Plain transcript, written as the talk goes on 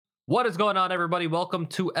What is going on, everybody? Welcome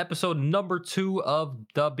to episode number 2 of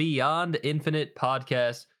the Beyond Infinite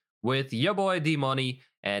podcast with your boy D Money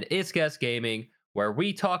and It's Guest Gaming, where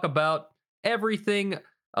we talk about everything,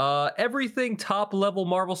 everything top level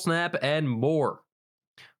Marvel Snap and more.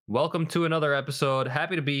 Welcome to another episode.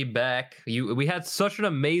 Happy to be back. We had such an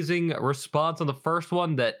amazing response on the first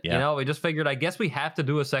one that Yeah. we just figured I guess we have to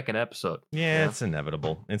do a second episode. Yeah, it's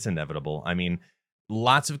inevitable. It's inevitable. I mean,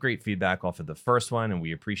 lots of great feedback off of the first one, and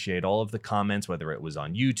we appreciate all of the comments, whether it was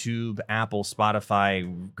on YouTube, Apple,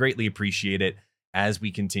 Spotify. Greatly appreciate it as we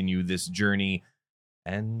continue this journey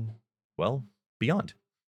and, well, beyond.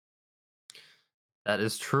 That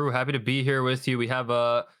is true. Happy to be here with you. We have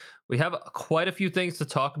quite a few things to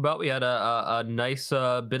talk about. We had a nice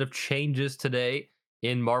bit of changes today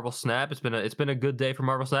in Marvel Snap. It's been a good day for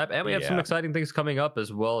Marvel Snap, and we have some Yeah. exciting things coming up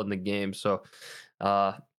as well in the game. So,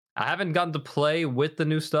 I haven't gotten to play with the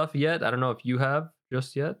new stuff yet. I don't know if you have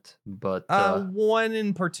just yet, but One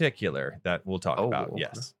in particular that we'll talk about. okay.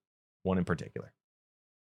 Yes. One in particular.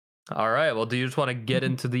 All right. Well, do you just want to get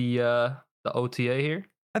into the OTA here?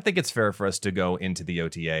 I think it's fair for us to go into the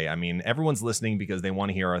OTA. I mean, everyone's listening because they want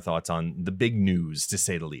to hear our thoughts on the big news, to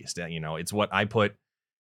say the least. It's what I put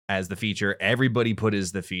as the feature. Everybody put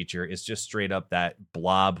as the feature. It's just straight up that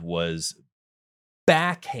Blob was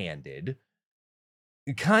backhanded,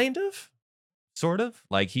 kind of, sort of.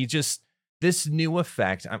 Like this new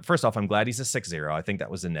effect. First off, I'm glad he's a 6-0. I think that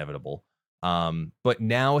was inevitable. But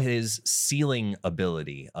now his ceiling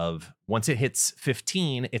ability of once it hits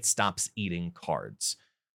 15, it stops eating cards.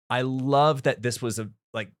 I love that this was a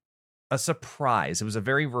surprise. It was a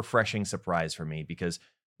very refreshing surprise for me because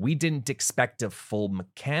we didn't expect a full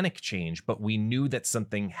mechanic change, but we knew that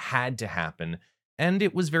something had to happen. And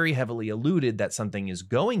it was very heavily alluded that something is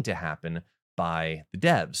going to happen by the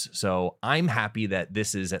devs. So I'm happy that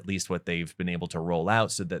this is at least what they've been able to roll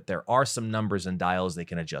out so that there are some numbers and dials they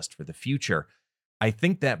can adjust for the future. I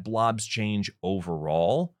think that Blob's change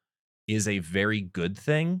overall is a very good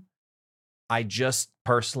thing. I just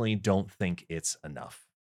personally don't think it's enough.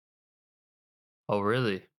 Oh,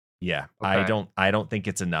 really? Yeah, Okay. I don't think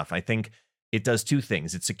it's enough. I think it does two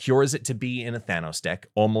things. It secures it to be in a Thanos deck,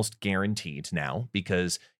 almost guaranteed now,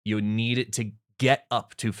 because you need it to get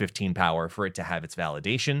up to 15 power for it to have its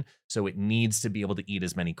validation. So it needs to be able to eat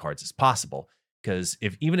as many cards as possible. Because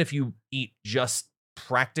even if you eat just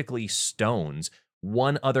practically stones,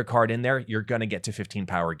 one other card in there, you're going to get to 15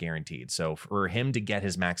 power guaranteed. So for him to get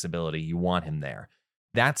his max ability, you want him there.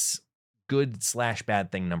 That's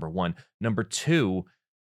good/bad thing, number one. Number two,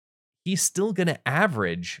 he's still going to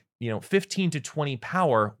average, 15 to 20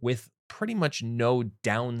 power with pretty much no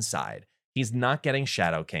downside. He's not getting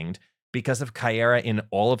Shadow Kinged because of Kyera in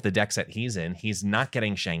all of the decks that he's in. He's not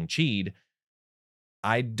getting Shang-Chi'd.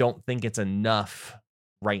 I don't think it's enough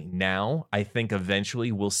right now. I think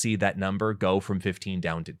eventually we'll see that number go from 15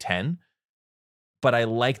 down to 10. But I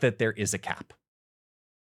like that there is a cap.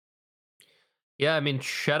 Yeah, I mean,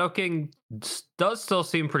 Shadow King does still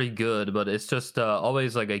seem pretty good, but it's just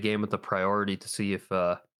always like a game with the priority to see if,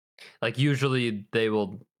 like, usually they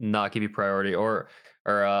will not give you priority, or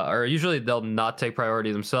usually they'll not take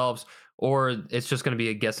priority themselves, or it's just going to be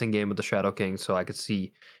a guessing game with the Shadow King. So I could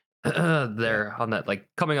see Yeah. there on that, like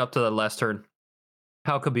coming up to the last turn,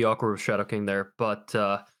 how it could be awkward with Shadow King there, but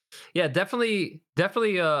yeah, definitely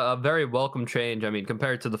a very welcome change. I mean,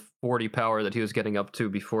 compared to the 40 power that he was getting up to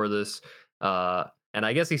before this, and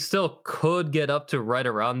I guess he still could get up to right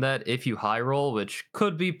around that if you high roll, which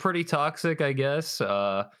could be pretty toxic, I guess.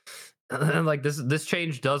 Like this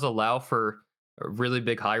change does allow for really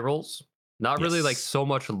big high rolls, not really like Yes. so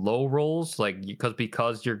much low rolls, like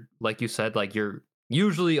because you're, like you said, like you're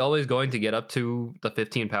usually always going to get up to the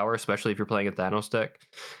 15 power, especially if you're playing a Thanos deck.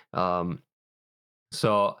 Um,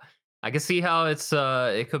 so I can see how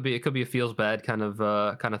it could be a feels bad kind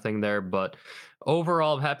of thing there, but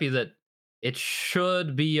overall I'm happy that it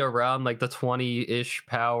should be around like the 20-ish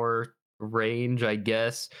power range, I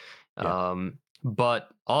guess. Yeah. But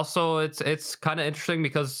also it's kind of interesting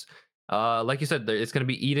because like you said, it's going to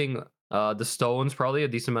be eating the stones, probably a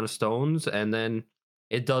decent amount of stones, and then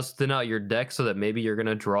it does thin out your deck so that maybe you're going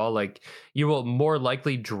to draw, like, you will more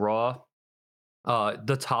likely draw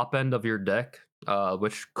the top end of your deck,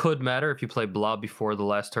 which could matter if you play Blob before the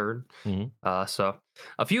last turn. Mhm. So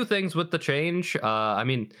a few things with the change. I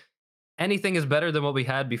mean, anything is better than what we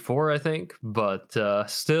had before, I think, but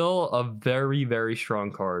still a very, very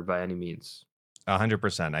strong card by any means.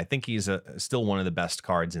 100%. I think he's still one of the best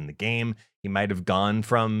cards in the game. He might have gone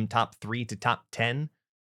from top 3 to top 10,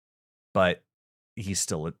 but he's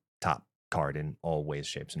still a top card in all ways,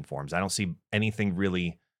 shapes, and forms. I don't see anything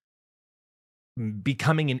really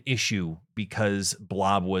becoming an issue because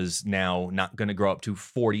Blob was now not going to grow up to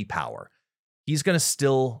 40 power. He's going to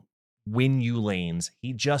still win you lanes.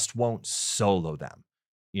 He just won't solo them.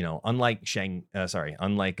 You know, unlike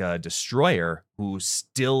Destroyer, who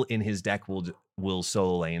still in his deck will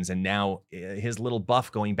solo lanes, and now his little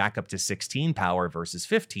buff going back up to 16 power versus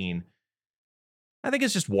 15. I think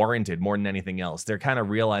it's just warranted more than anything else. They're kind of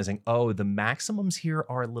realizing, oh, the maximums here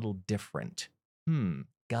are a little different.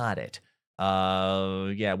 Got it.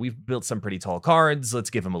 Yeah, we've built some pretty tall cards. Let's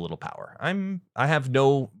give him a little power. I have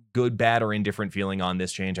no good, bad, or indifferent feeling on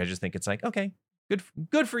this change. I just think it's like, okay,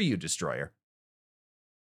 good for you, Destroyer.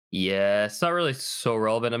 Yeah, it's not really so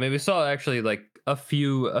relevant. I mean, we saw actually like a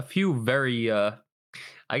few very I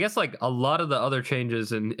guess like a lot of the other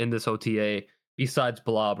changes in this OTA besides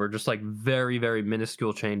Blob are just like very, very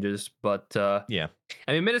minuscule changes. But yeah,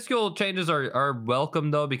 I mean, minuscule changes are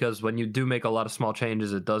welcome though, because when you do make a lot of small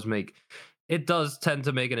changes, it does tend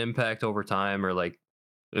to make an impact over time, or like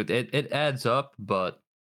it adds up. But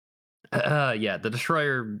yeah, the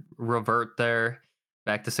Destroyer revert there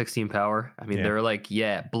back to 16 power. I mean, Yeah. they're like,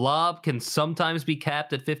 yeah, Blob can sometimes be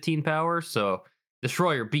capped at 15 power, so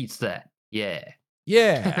Destroyer beats that. Yeah.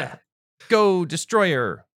 Yeah. Go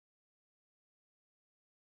Destroyer.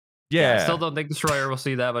 I Yeah. still don't think Destroyer will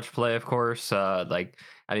see that much play, of course. Like,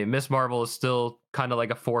 I mean, Miss Marvel is still kind of like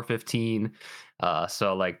a 415.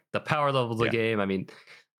 So like the power level of the game, I mean,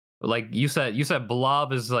 like you said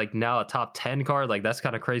Blob is like now a top 10 card. Like that's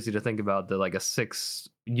kind of crazy to think about, that like a 6,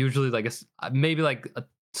 usually like maybe like a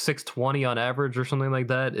 620 on average or something like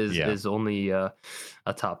that is only a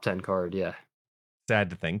top 10 card. Yeah.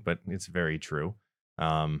 Sad to think, but it's very true.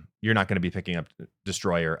 You're not going to be picking up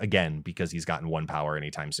Destroyer again because he's gotten 1 power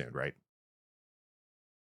anytime soon, right?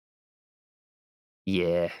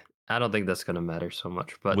 Yeah, I don't think that's going to matter so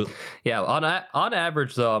much, but yeah, on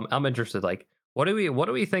average though, I'm interested. Like, what do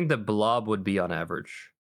we think that Blob would be on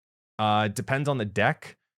average? Depends on the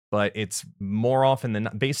deck, but it's more often than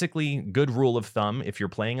not, basically good rule of thumb. If you're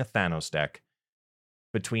playing a Thanos deck,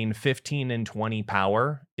 between 15 and 20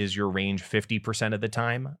 power is your range 50% of the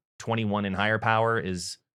time. 21 and higher power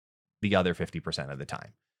is the other 50% of the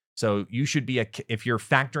time. So you should be if you're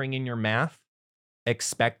factoring in your math,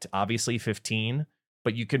 expect obviously 15,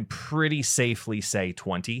 but you can pretty safely say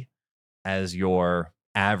 20 as your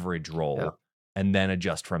average roll, and then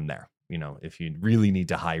adjust from there. You know, if you really need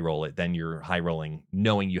to high roll it, then you're high rolling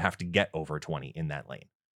knowing you have to get over 20 in that lane.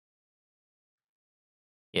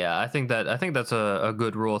 Yeah, I think that's a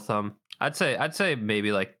good rule of thumb. I'd say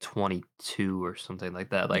maybe like 22 or something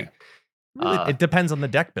like that. Like, really, it depends on the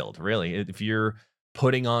deck build, really. If you're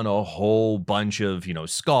putting on a whole bunch of,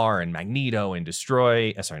 Scar and Magneto and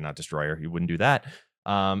not Destroyer, you wouldn't do that.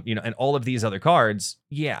 And all of these other cards,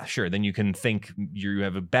 yeah, sure. Then you can think you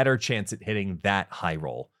have a better chance at hitting that high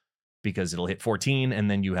roll because it'll hit 14, and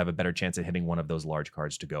then you have a better chance at hitting one of those large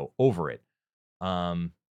cards to go over it.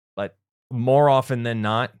 But more often than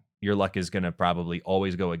not, your luck is going to probably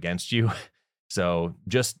always go against you. So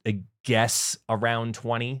just a guess around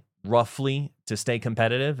 20 roughly to stay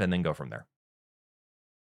competitive, and then go from there.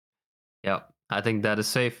 Yeah, I think that is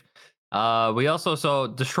safe. We also saw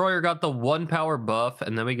Destroyer got the 1 power buff,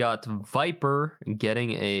 and then we got Viper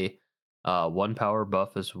getting a 1 power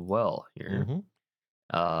buff as well here.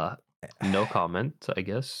 No comment, I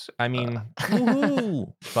guess. I mean,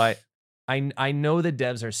 woohoo! But I know the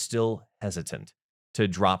devs are still hesitant to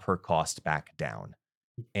drop her cost back down.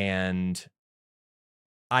 And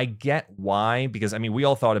I get why, because I mean, we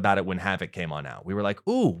all thought about it when Havoc came on out. We were like,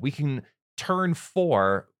 ooh, we can turn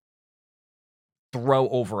 4 throw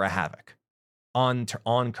over a Havoc on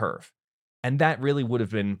curve. And that really would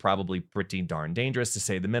have been probably pretty darn dangerous, to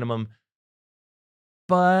say the minimum.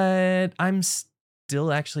 But I'm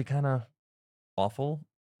still actually kind of awful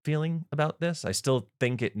feeling about this. I still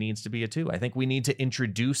think it needs to be a 2. I think we need to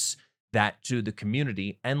introduce that to the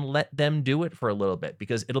community and let them do it for a little bit,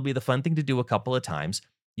 because it'll be the fun thing to do a couple of times.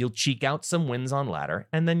 You'll cheek out some wins on ladder,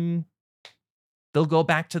 and then they'll go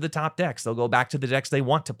back to the top decks. They'll go back to the decks they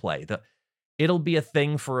want to play. It'll be a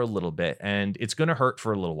thing for a little bit, and it's going to hurt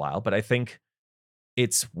for a little while, but I think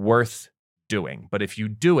it's worth doing. But if you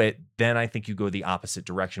do it, then I think you go the opposite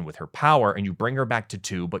direction with her power, and you bring her back to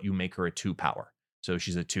 2, but you make her a 2 power. So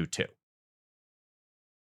she's a 2/2.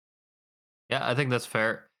 Yeah, I think that's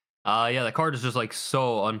fair. Yeah, the card is just like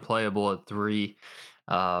so unplayable at 3.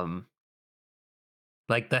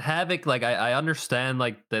 Like the Havoc, like I understand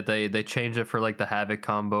like that they changed it for like the Havoc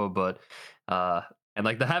combo, but and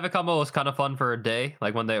like the Havoc combo was kind of fun for a day,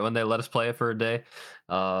 like when they let us play it for a day.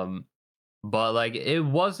 But like it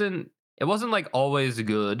wasn't like always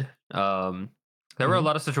good. There were a Mhm.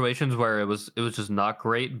 lot of situations where it was just not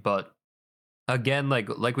great, but again,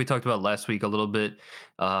 like we talked about last week a little bit,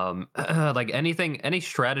 like any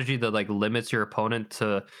strategy that like limits your opponent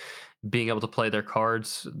to being able to play their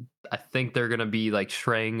cards, I think they're gonna be like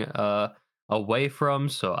straying away from.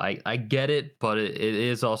 So I get it, but it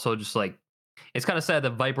is also just like it's kind of sad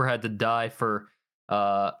that Viper had to die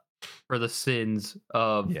uh for the sins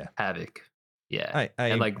of Yeah. Havoc. Yeah.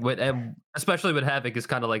 And I like and especially with Havoc is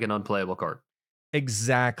kind of like an unplayable card.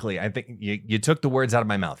 Exactly. I think you took the words out of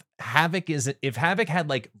my mouth. Havoc is if Havoc had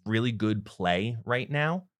like really good play right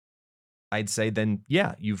now, I'd say then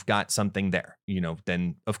yeah, you've got something there.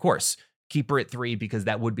 Then of course, keep her at 3 because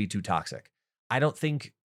that would be too toxic. I don't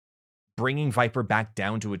think bringing Viper back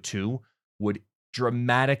down to a 2 would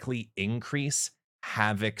dramatically increase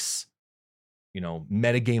Havoc's,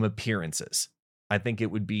 metagame appearances. I think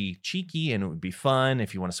it would be cheeky and it would be fun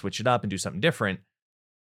if you want to switch it up and do something different,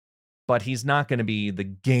 but he's not going to be the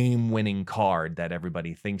game-winning card that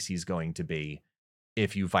everybody thinks he's going to be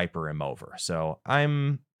if you Viper him over. So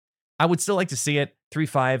I would still like to see it.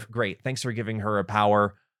 3/5, great. Thanks for giving her a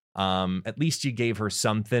power. At least you gave her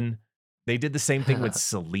something. They did the same thing with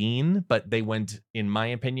Celine, but they went, in my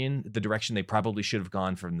opinion, the direction they probably should have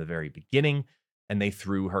gone from the very beginning, and they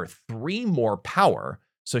threw her 3 more power,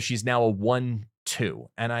 so she's now a 1/2.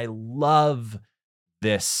 And I love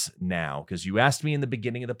this now because you asked me in the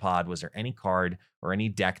beginning of the pod, was there any card or any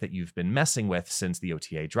deck that you've been messing with since the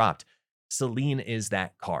OTA dropped? Celine is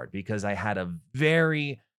that card because I had a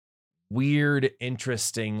very weird,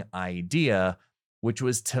 interesting idea, which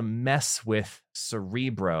was to mess with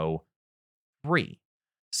Cerebro 3.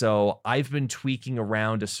 So I've been tweaking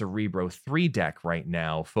around a Cerebro 3 deck right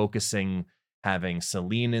now, focusing having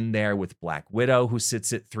Celine in there with Black Widow, who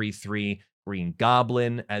sits at 3/3, Green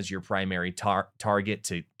Goblin as your primary target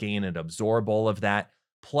to gain and absorb all of that.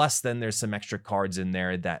 Plus, then there's some extra cards in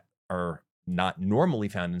there that are not normally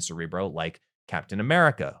found in Cerebro, like Captain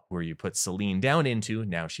America, where you put Celine down into,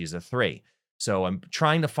 now she's a 3. So I'm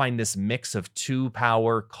trying to find this mix of 2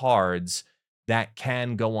 power cards that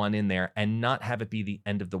can go on in there and not have it be the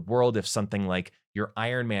end of the world if something like your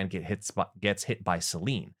Iron Man gets hit by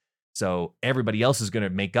Celine. So everybody else is going to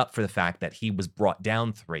make up for the fact that he was brought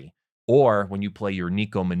down 3. Or when you play your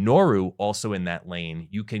Nico Minoru also in that lane,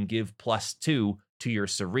 you can give +2 to your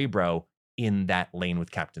Cerebro in that lane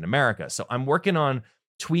with Captain America. So I'm working on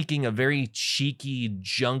tweaking a very cheeky,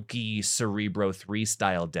 junky Cerebro 3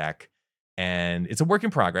 style deck. And it's a work in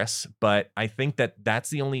progress, but I think that that's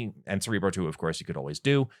the only, and Cerebro 2, of course, you could always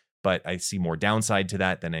do, but I see more downside to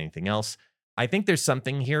that than anything else. I think there's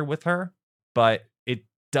something here with her, but it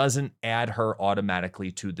doesn't add her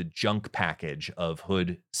automatically to the junk package of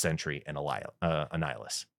Hood, Sentry, and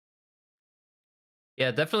Annihilus. Yeah,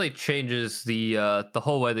 it definitely changes the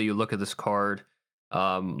whole way that you look at this card.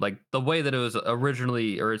 Like the way that it was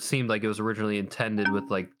originally, or it seemed like it was originally intended with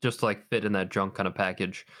like just like fit in that junk kind of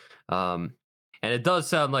package. Um, and it does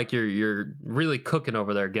sound like you're really cooking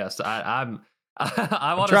over there, guest. I'm I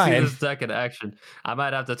I'm want to see trying. this deck in action. I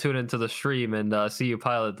might have to tune into the stream and see you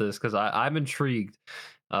pilot this because I'm intrigued.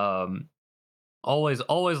 Um, always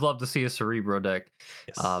love to see a Cerebro deck,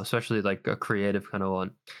 Yes. especially like a creative kind of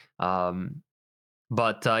one. Um,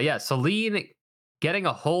 but yeah, Celine getting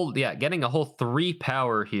a whole 3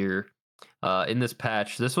 power here in this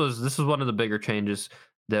patch. This was one of the bigger changes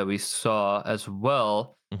that we saw as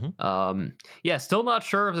well. Mhm. Yeah, still not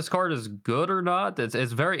sure if this card is good or not.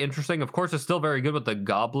 It's very interesting. Of course, it's still very good with the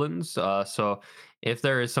goblins. So if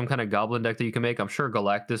there is some kind of goblin deck that you can make, I'm sure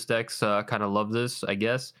Galactus decks kind of love this, I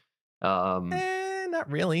guess. Um, Not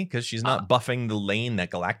really, because she's uh, not buffing the lane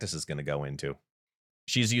that Galactus is going to go into.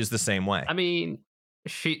 She's used the same way. I mean,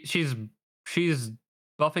 she's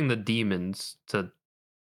buffing the demons to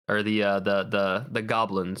or the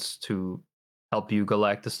goblins to help you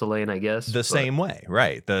Galactus the lane, I guess. The But same way,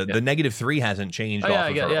 right? The yeah. the -3 hasn't changed Oh yeah, off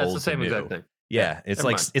of yeah, her yeah. It's the old to same exact new. thing. Yeah. Yeah, it's Never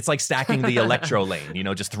like mind. it's like stacking the Electro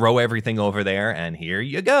lane. Just throw everything over there, and here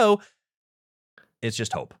you go. It's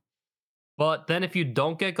just hope. But then if you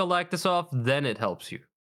don't get Galactus off, then it helps you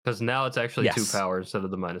because now it's actually 2 Yes, power instead of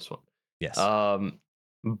the -1. yes. Um,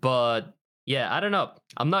 but yeah, I don't know.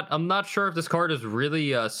 I'm not sure if this card is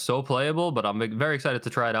really so playable, but I'm very excited to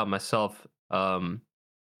try it out myself. I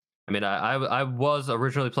mean, I was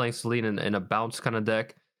originally playing Celine in a bounce kind of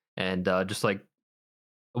deck, and just like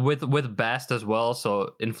with Bast as well,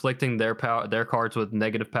 so inflicting their cards with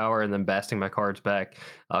negative power, and then basting my cards back,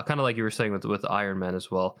 kind of like you were saying with Iron Man as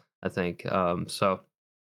well. I think. So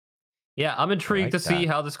yeah, I'm I intrigued to like see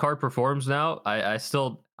that. how this card performs now. I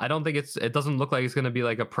don't think it doesn't look like it's going to be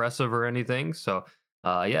like oppressive or anything. So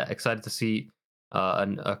yeah, excited to see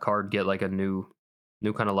a card get like a new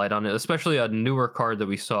new kind of light on it, especially a newer card that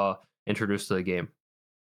we saw introduced to the game.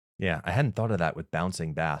 Yeah, I hadn't thought of that with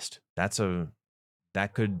bouncing Bast. That could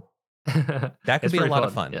that could It's be a pretty lot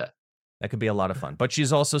of fun. fun. Yeah. That could be a lot of fun. But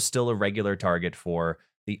she's also still a regular target for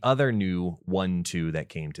the other new 1/2 that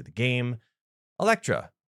came to the game,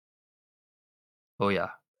 Electra. Oh yeah.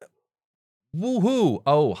 Woohoo!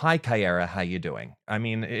 Oh, hi Kyara, how you doing? I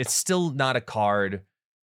mean, it's still not a card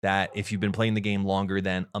that if you've been playing the game longer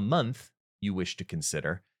than a month, you wish to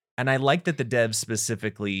consider. And I like that the devs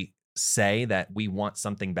specifically say that we want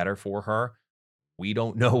something better for her. We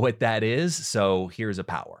don't know what that is, so here's a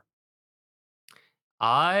power.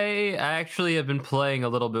 I actually have been playing a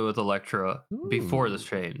little bit with Electra before this Ooh.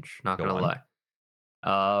 change. Not Go gonna on.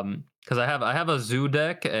 lie. Because I have a zoo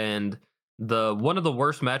deck, and the one of the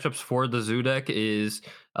worst matchups for the zoo deck is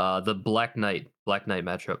the Black Knight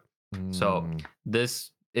matchup. So Mm, this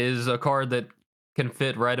is a card that can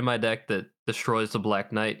fit right in my deck that destroys the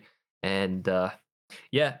Black Knight, and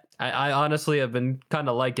yeah, I honestly have been kind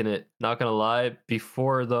of liking it. Not gonna lie,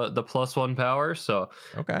 before the +1 power, so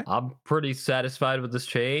okay. I'm pretty satisfied with this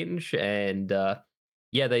change, and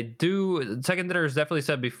yeah, they do. Second Dinner has definitely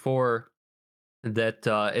said before that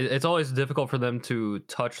it's always difficult for them to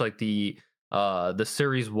touch like the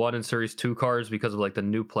series 1 and series 2 cards because of like the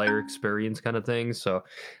new player experience kind of thing. So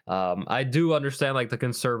I do understand like the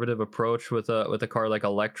conservative approach with a card like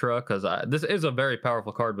Electra, because this is a very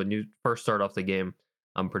powerful card when you first start off the game,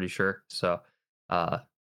 I'm pretty sure. So uh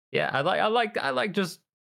yeah, I like just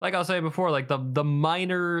like I was saying before, like the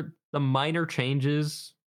minor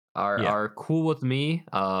changes are Yeah. are cool with me.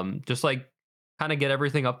 Just like kind of get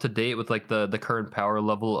everything up to date with like the current power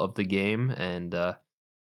level of the game, and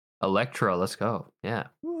Electra, let's go. Yeah.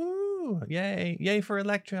 Woohoo! Yay! Yay for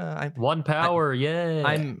Electra! One I'm power, yeah.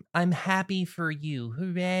 I'm happy for you.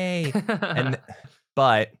 Hooray! And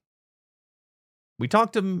but we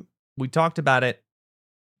talked about it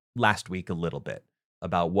last week a little bit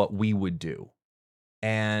about what we would do.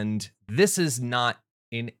 And this is not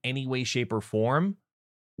in any way, shape, or form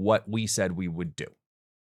what we said we would do.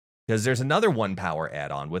 Because there's another 1 power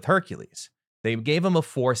add-on with Hercules. They gave him a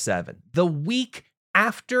 4/7 the week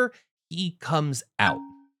after he comes out.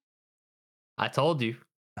 I told you.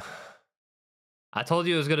 I told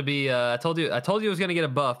you it was gonna be. I told you it was gonna get a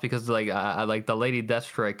buff because like I like the Lady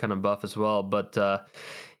Deathstrike kind of buff as well. But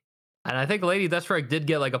and I think Lady Deathstrike did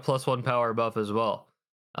get like a +1 power buff as well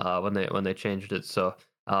when they changed it. So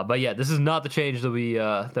but yeah, this is not the change that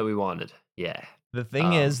we wanted. Yeah. The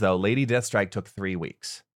thing is, Um though, Lady Deathstrike took 3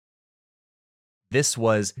 weeks. This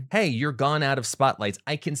was, hey, you're gone out of spotlights.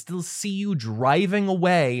 I can still see you driving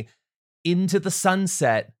away into the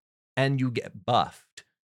sunset and you get buffed.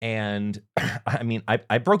 And I mean,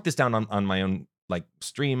 I broke this down on my own like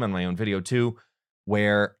stream, on my own video too,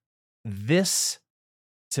 where this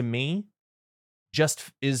to me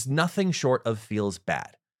just is nothing short of feels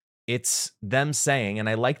bad. It's them saying, and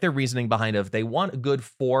I like their reasoning behind it, they want a good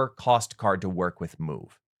 4-cost card to work with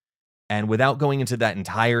move. And without going into that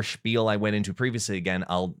entire spiel I went into previously again,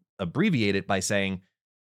 I'll abbreviate it by saying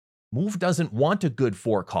move doesn't want a good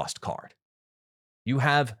 4-cost card. You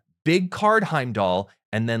have big card Heimdall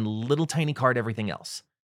and then little tiny card everything else.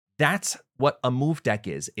 That's what a move deck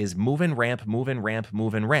is move and ramp, move and ramp,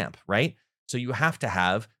 move and ramp, right? So you have to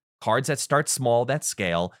have cards that start small that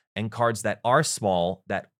scale and cards that are small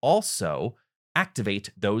that also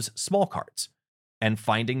activate those small cards. And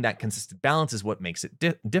finding that consistent balance is what makes it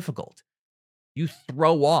difficult. You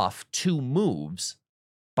throw off 2 moves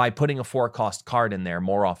by putting a 4-cost card in there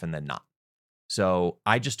more often than not. So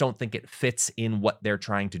I just don't think it fits in what they're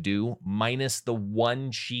trying to do, minus the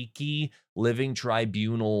one cheeky Living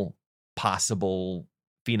Tribunal possible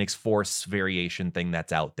Phoenix Force variation thing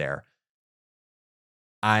that's out there.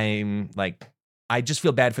 I just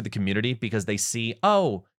feel bad for the community because they see,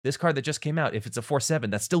 oh, this card that just came out, if it's a 4/7,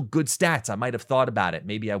 that's still good stats. I might have thought about it.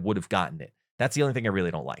 Maybe I would have gotten it. That's the only thing I really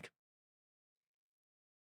don't like.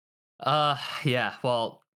 yeah,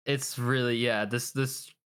 well, it's really, yeah, this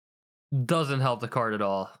doesn't help the card at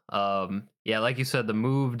all. Yeah, like you said, the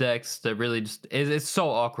move decks that really just it's so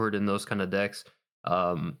awkward in those kind of decks.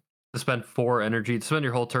 To spend 4 energy, to spend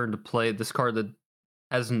your whole turn to play this card that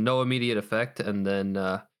has no immediate effect, and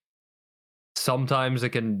then sometimes it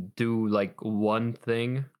can do like one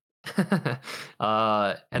thing. And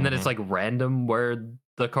then it's Mhm. like random where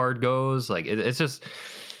the card goes. Like it's just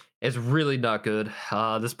it's really not good.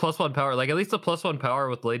 This +1 power, like at least the +1 power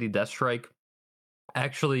with Lady Deathstrike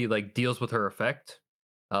actually like deals with her effect.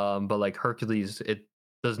 But like Hercules, it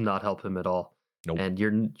does not help him at all. Nope. And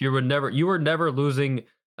you were never losing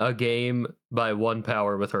a game by 1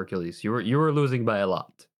 power with Hercules. You were losing by a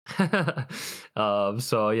lot.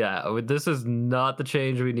 So yeah, this is not the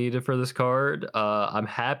change we needed for this card. I'm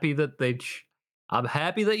happy that I'm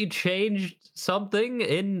happy that you changed something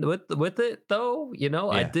in with it though. You know,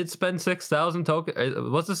 I Yeah. did spend 6,000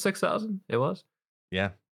 token. Was it 6,000? It was.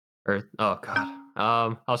 Yeah. Or oh god.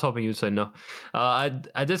 I was hoping you'd say no. I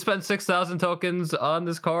did spend 6,000 tokens on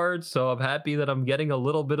this card, so I'm happy that I'm getting a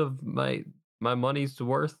little bit of my money's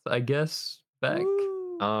worth, I guess, back. Ooh.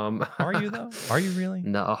 Um, Are you though? Are you really?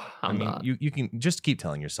 no, I I'm mean, not. you can just keep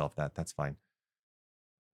telling yourself that. That's fine.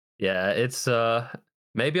 Yeah, it's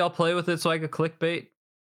maybe I'll play with it so I could clickbait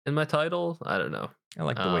in my title. I don't know. I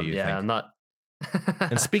like the way you Yeah, think. I'm not.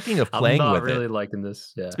 And speaking of I'm playing not with it, really liking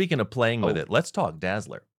this. Yeah. Oh. let's talk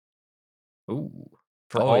Dazzler Ooh.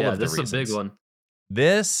 for Oh all yeah, of the this is a big reasons. one.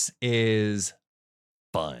 This is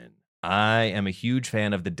fun. I am a huge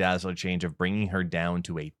fan of the Dazzler change of bringing her down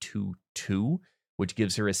to a 2/2, which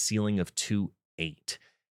gives her a ceiling of 2/8.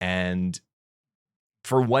 And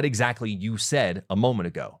for what exactly you said a moment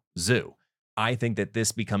ago, Zoo, I think that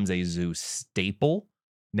this becomes a Zoo staple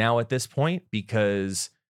now at this point because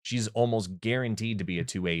she's almost guaranteed to be a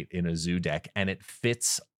 2/8 in a Zoo deck, and it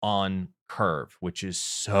fits on curve, which is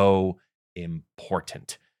so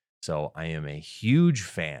important. So I am a huge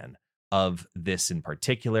fan of this in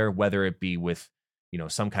particular, whether it be with,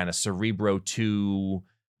 some kind of Cerebro 2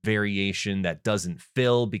 variation that doesn't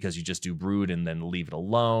fill because you just do Brood and then leave it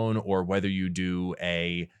alone, or whether you do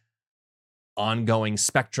a ongoing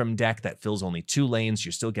Spectrum deck that fills only 2 lanes,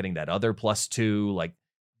 you're still getting that other +2. Like,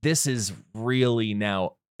 this is really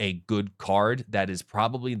now a good card that is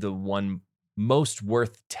probably the one most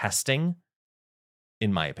worth testing,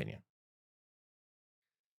 in my opinion.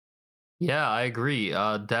 Yeah, I agree.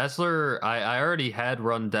 Dazzler, I already had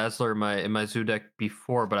run Dazzler in my Zoo deck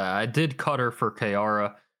before, but I did cut her for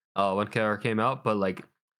Kiara when Kiara came out. But like,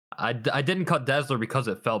 I didn't cut Dazzler because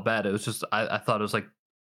it felt bad. It was just I thought it was like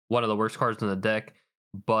one of the worst cards in the deck.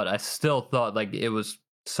 But I still thought like it was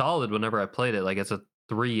solid whenever I played it. Like it's a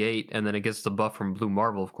 3/8, and then it gets the buff from Blue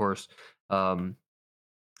Marvel, of course. Um,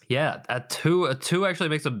 yeah, a two actually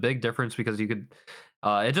makes a big difference because you could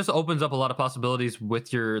it just opens up a lot of possibilities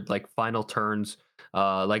with your like final turns.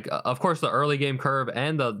 Of course the early game curve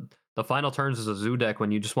and the final turns is a Zoo deck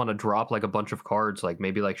when you just want to drop like a bunch of cards, like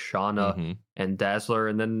maybe like Shauna Mhm. and Dazzler,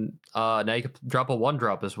 and then now you could drop a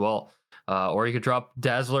 1-drop as well. Or you could drop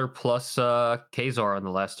Dazzler plus Kazar on the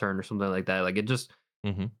last turn or something like that. Like it just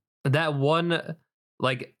Mhm. that one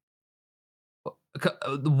like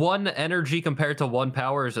one energy compared to one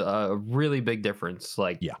power is a really big difference.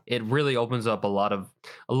 Like Yeah. it really opens up a lot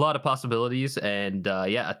of possibilities, and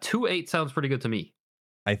yeah, a 2/8 sounds pretty good to me.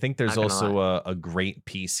 I think there's Not gonna lie. also a great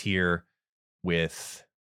piece here with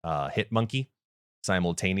Hitmonkey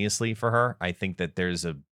simultaneously for her. I think that there's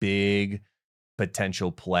a big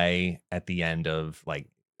potential play at the end of, like,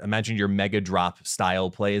 imagine your mega drop style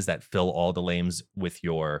plays that fill all the lanes with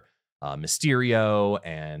your Mysterio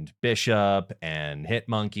and Bishop and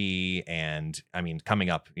Hitmonkey, and I mean coming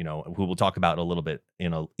up, who we'll talk about a little bit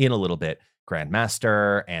in a little bit,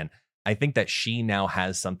 Grandmaster. And I think that she now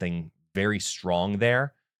has something very strong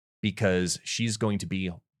there because she's going to be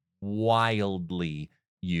wildly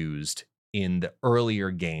used in the earlier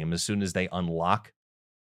game. As soon as they unlock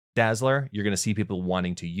Dazzler, you're going to see people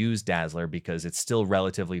wanting to use Dazzler because it's still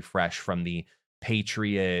relatively fresh from the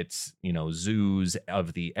Patriots, zoos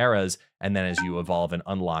of the eras. And then as you evolve and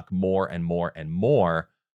unlock more and more and more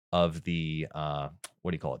of the,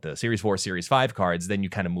 what do you call it? The Series 4, Series 5 cards, then you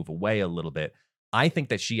kind of move away a little bit. I think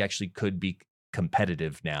that she actually could be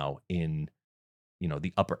competitive now in,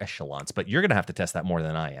 the upper echelons, but you're going to have to test that more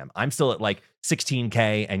than I am. I'm still at like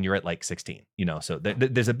 16K and you're at like 16, so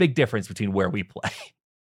there's a big difference between where we play.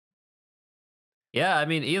 Yeah, I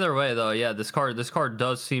mean, either way though, yeah, this card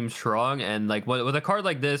does seem strong, and like with a card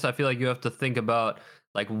like this, I feel like you have to think about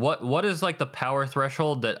like what is like the power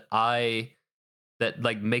threshold that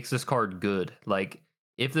like makes this card good. Like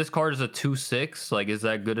if this card is a 2/6, like is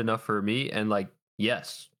that good enough for me? And like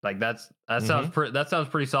yes, like Mhm. that sounds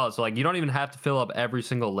pretty solid. So like you don't even have to fill up every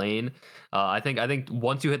single lane. I think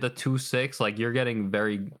once you hit the 2/6, like you're getting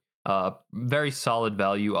very solid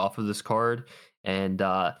value off of this card. And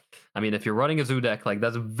I mean, if you're running a Zoo deck, like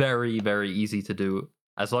that's very, very easy to do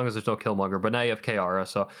as long as there's no Killmonger. But now you have Kiara,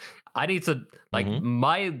 so I need to like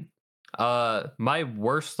Mhm. my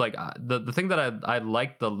worst like the thing that I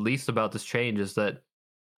like the least about this change is that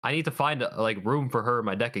I need to find like room for her in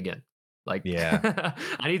my deck again. Like Yeah.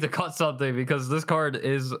 I need to cut something because this card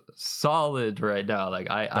is solid right now. Like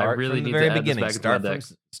I Start really from the need to very add this beginning. back into my Start from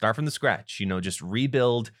deck. start from the scratch. Just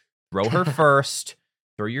rebuild, throw her first,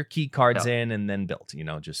 Throw your key cards Yeah. in and then build.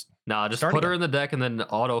 Just Nah, just start put her again. in the deck and then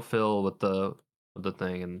autofill with the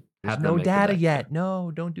thing and There's have them no make the data deck. Yeah. yet.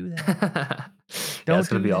 No, don't do that. Yeah, it's Don't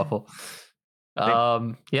gonna do be that. awful.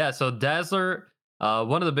 They Yeah, so Dazzler,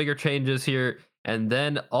 one of the bigger changes here, and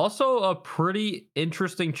then also a pretty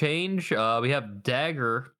interesting change. We have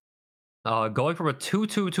Dagger going from a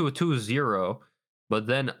 2/2 to a 2/0, but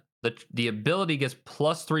then the ability gets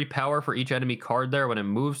 +3 power for each enemy card there when it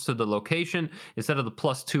moves to the location instead of the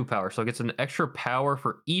 +2 power. So it gets an extra power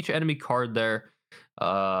for each enemy card there.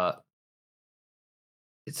 Uh,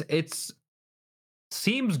 it's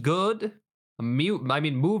seems good. I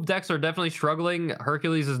mean, move decks are definitely struggling.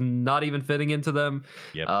 Hercules is not even fitting into them.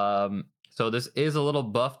 Yep. So this is a little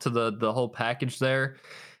buff to the whole package there.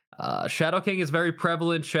 Shadow King is very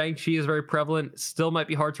prevalent. Shang-Chi is very prevalent. Still might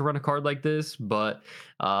be hard to run a card like this, but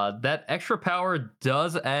that extra power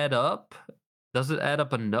does add up. Does it add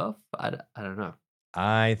up enough? I don't know.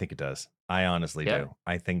 I think it does. I honestly Yeah. do.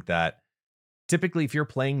 I think that typically if you're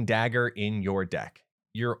playing Dagger in your deck,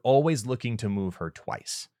 you're always looking to move her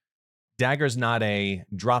twice. Dagger's not a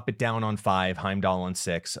drop it down on 5, Heimdall on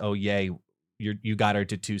 6. Oh yay, you got her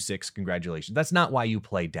to 2/6. Congratulations. That's not why you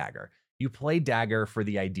play Dagger. You play Dagger for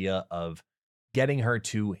the idea of getting her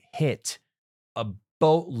to hit a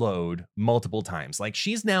boatload multiple times. Like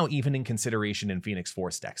she's now even in consideration in Phoenix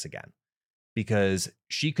Force decks again because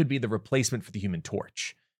she could be the replacement for the Human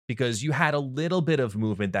Torch. Because you had a little bit of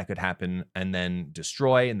movement that could happen and then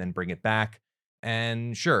destroy and then bring it back.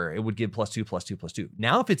 And sure, it would give +2, +2, +2.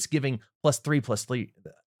 Now, if it's giving +3, +3,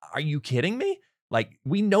 are you kidding me? Like,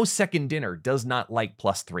 we know Second Dinner does not like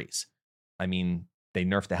 +3s. I mean, they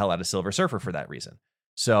nerfed the hell out of Silver Surfer for that reason.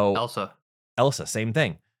 So, Elsa. Elsa, same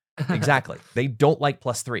thing. Exactly. They don't like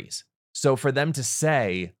 +3s. So for them to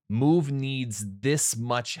say, move needs this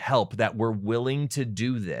much help that we're willing to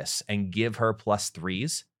do this and give her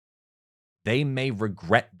 +3s, they may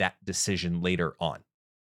regret that decision later on.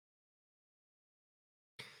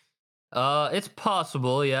 It's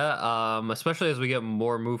possible, yeah. Especially as we get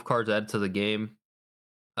more move cards added to the game.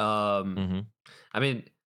 Um, Mhm. I mean,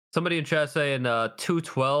 somebody in chat saying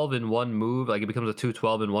 212 in one move, like it becomes a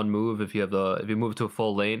 212 in one move if you move to a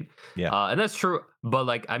full lane. Yeah. And that's true, but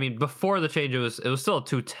like I mean, before the change it was still a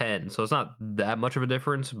 210, so it's not that much of a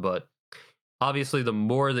difference, but obviously the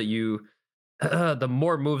more that you the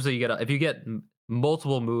more moves that you get, if you get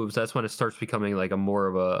multiple moves, that's when it starts becoming like a more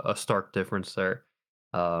of a stark difference there.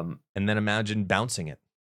 Um, And then imagine bouncing it.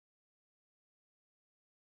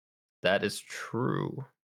 that is true.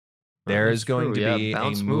 That is There's going true. to Yeah, be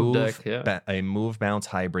bounce move deck. Yeah. a move bounce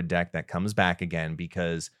hybrid deck that comes back again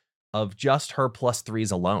because of just her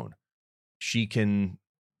 +3s alone. She could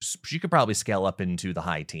probably scale up into the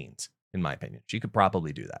high teens, in my opinion. She could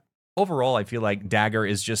probably do that. Overall, I feel like Dagger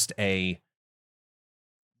is just a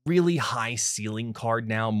really high ceiling card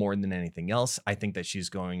now more than anything else. I think that she's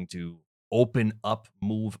going to open up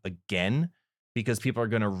move again because people are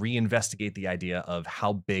going to reinvestigate the idea of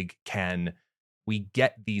how big can we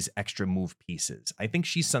get these extra move pieces. I think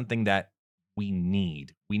she's something that we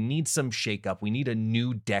need. We need some shakeup. We need a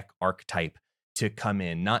new deck archetype to come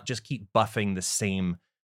in, not just keep buffing the same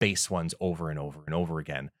base ones over and over and over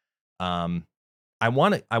again. I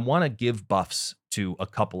want to give buffs to a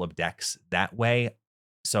couple of decks that way.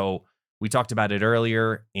 So we talked about it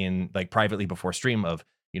earlier in like privately before stream of,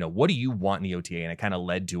 what do you want in the OTA? And it kind of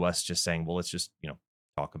led to us just saying, well, let's just,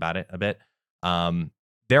 talk about it a bit.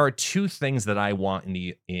 There are two things that I want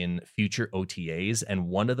in future OTAs, and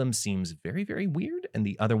one of them seems very, very weird, and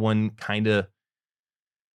the other one kind of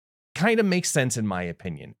makes sense in my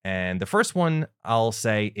opinion. And the first one I'll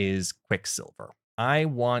say is Quicksilver. I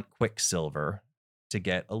want Quicksilver to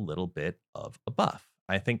get a little bit of a buff.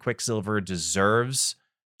 I think Quicksilver deserves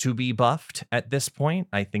to be buffed at this point.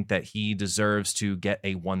 I think that he deserves to get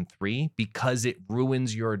a 1/3 because it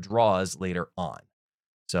ruins your draws later on.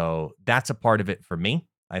 So that's a part of it for me.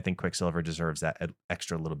 I think Quicksilver deserves that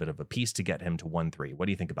extra little bit of a piece to get him to 1/3. What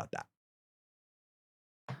do you think about that?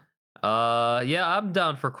 Yeah, I'm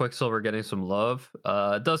down for Quicksilver getting some love.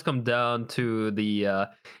 It does come down to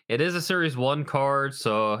it is a series 1 card,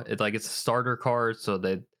 so it's a starter card, so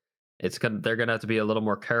they're gonna have to be a little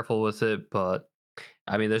more careful with it, but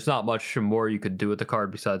I mean there's not much more you could do with the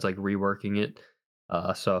card besides like reworking it.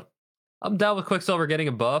 So I'm down with Quicksilver getting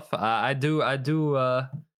a buff. I do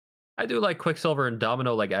like Quicksilver and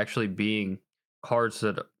Domino like actually being cards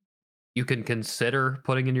that you can consider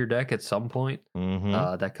putting in your deck at some point.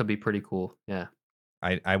 Mhm. That could be pretty cool. Yeah.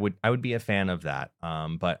 I would be a fan of that.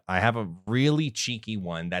 But I have a really cheeky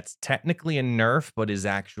one that's technically a nerf, but is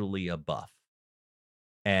actually a buff.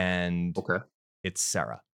 And Okay. it's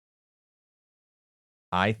Sarah.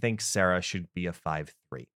 I think Sarah should be a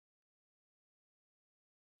 5/3.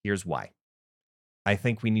 Here's why. I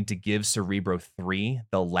think we need to give Cerebro 3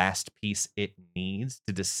 the last piece it needs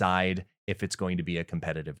to decide if it's going to be a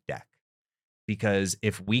competitive deck. Because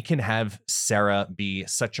if we can have Sarah be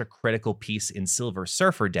such a critical piece in Silver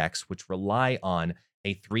Surfer decks, which rely on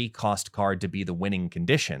a 3-cost card to be the winning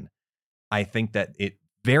condition, I think that it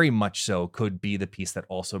very much so could be the piece that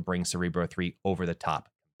also brings Cerebro 3 over the top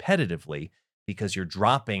competitively, because you're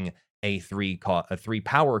dropping a 3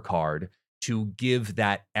 power card to give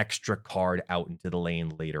that extra card out into the lane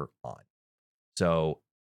later on. So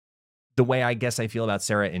the way I guess I feel about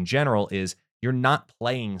Sarah in general is you're not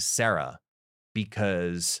playing Sarah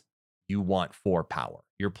because you want 4 power.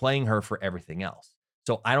 You're playing her for everything else.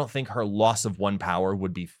 So I don't think her loss of 1 power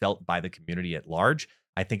would be felt by the community at large.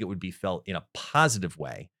 I think it would be felt in a positive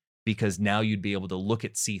way, because now you'd be able to look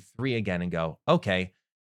at C3 again and go, okay,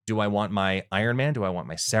 do I want my Iron Man? Do I want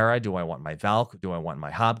my Sarah? Do I want my Valk? Do I want my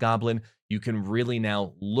Hobgoblin? You can really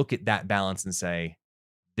now look at that balance and say,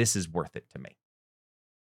 this is worth it to me.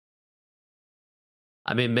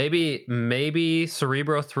 I mean, maybe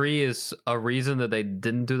Cerebro 3 is a reason that they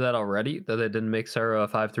didn't do that already, that they didn't make Sarah a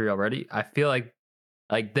 5/3 already. I feel like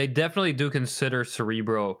they definitely do consider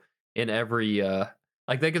Cerebro in every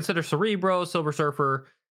like they consider Cerebro, Silver Surfer,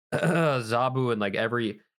 Zabu, and like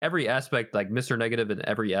every aspect, like Mr. Negative in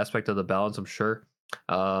every aspect of the balance, I'm sure.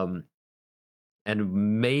 Um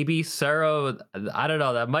and maybe Sarah, I don't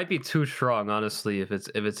know, that might be too strong, honestly, if it's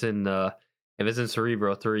in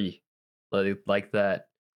Cerebro 3 like that.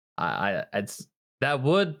 It's that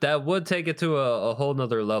would take it to a whole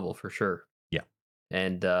nother level for sure. Yeah.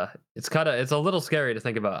 And it's a little scary to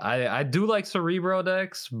think about. I do like Cerebro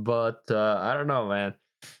decks, but I don't know, man.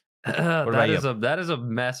 What about you? That is a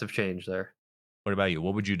massive change there. What about you?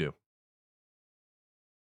 What would you do?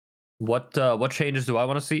 What changes do I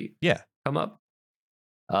want to see Yeah. come up?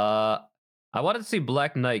 Uh, I wanted to see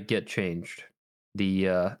Black Knight get changed. The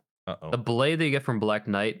Uh-oh. the blade that you get from Black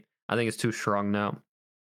Knight, I think is too strong now.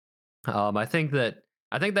 I think they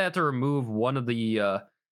have to remove one of the.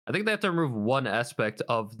 I think they have to remove one aspect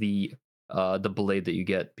of the blade that you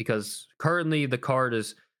get, because currently the card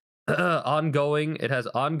is ongoing. It has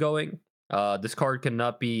ongoing. This card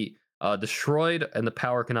cannot be destroyed, and the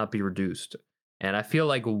power cannot be reduced. And I feel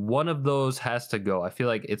like one of those has to go. I feel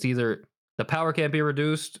like it's either the power can't be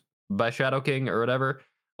reduced by Shadow King or whatever,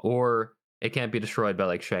 or it can't be destroyed by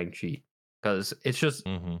like Shang-Chi. Because it's just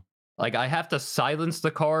like I have to silence the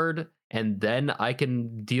card and then I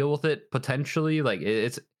can deal with it potentially. Like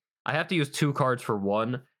it's I have to use 2 cards for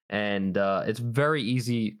 1, and it's very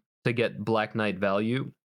easy to get Black Knight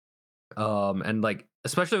value. And like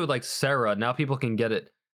especially with like Sarah, now people can get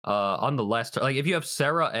it on the last like if you have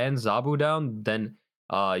Sarah and Zabu down, then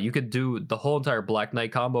you could do the whole entire Black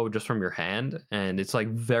Knight combo just from your hand, and it's like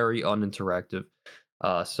very uninteractive.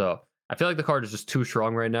 So I feel like the card is just too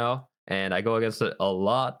strong right now, and I go against it a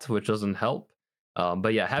lot, which doesn't help.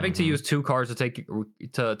 But yeah, having to use 2 cards to take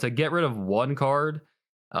to get rid of 1 card,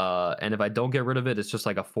 and if I don't get rid of it, it's just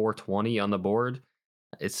like a 420 on the board.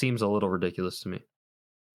 It seems a little ridiculous to me.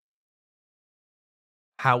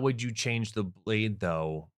 How would you change the blade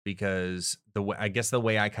though? Because the way I guess the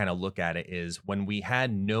way I kind of look at it is when we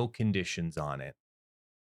had no conditions on it,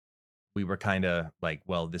 we were kind of like,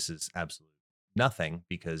 well, this is absolute nothing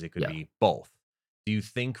because it could Yeah. be both. Do you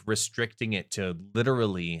think restricting it to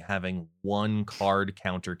literally having 1 card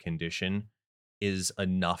counter condition is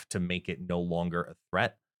enough to make it no longer a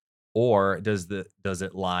threat? Or does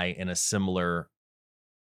it lie in a similar,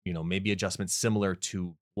 maybe adjustment similar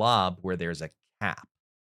to Blob where there's a cap?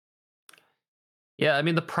 Yeah, I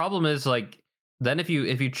mean the problem is like then if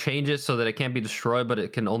you change it so that it can't be destroyed but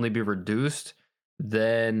it can only be reduced,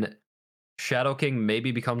 then Shadow King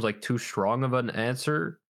maybe becomes like too strong of an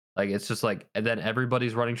answer. Like it's just like and then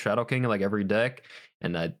everybody's running Shadow King in like every deck,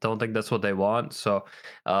 and I don't think that's what they want. So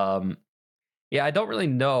um yeah, I don't really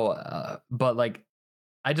know, but like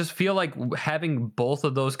I just feel like having both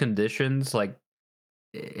of those conditions, like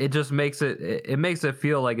it just makes it makes it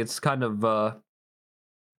feel like it's kind of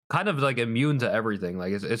like immune to everything.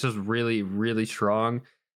 Like it's just really really strong,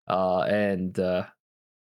 and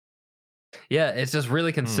yeah, it's just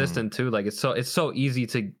really Hmm. consistent too. Like it's so easy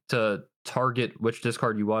to target which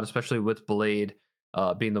discard you want, especially with Blade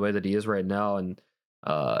being the way that he is right now, and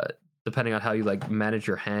uh depending on how you like manage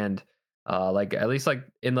your hand. Like at least like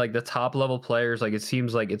in like the top level players, like it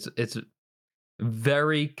seems like it's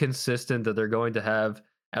very consistent that they're going to have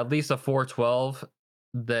at least a 412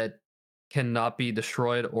 that cannot be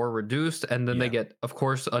destroyed or reduced, and then they Yeah. get of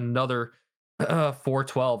course another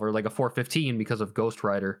 412 or like a 415 because of Ghost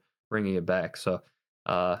Rider bringing it back. So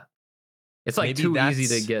Uh, it's like Maybe too easy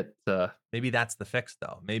to that's get. maybe that's the fix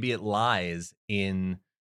though. Maybe it lies in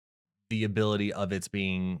the ability of its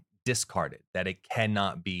being discarded, that it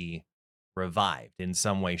cannot be revived in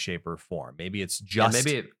some way, shape, or form. Maybe it's Yeah, just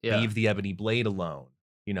maybe. Yeah, leave the ebony blade alone.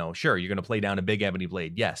 You know, sure, you're going to play down a big ebony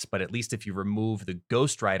blade, yes, but at least if you remove the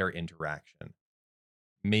Ghost Rider interaction,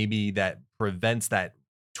 maybe that prevents that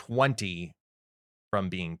 20 from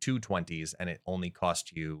being 2 20s and it only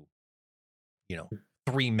cost you, you know,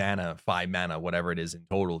 3 mana, 5 mana, whatever it is in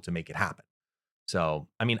total to make it happen. So,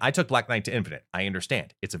 I mean, I took Black Knight to Infinite. I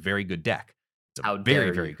understand. It's a very good deck. It's a how very,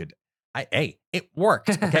 dare very you? good. Hey, it worked.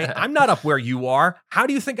 Okay. I'm not up where you are. How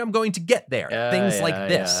do you think I'm going to get there? Things like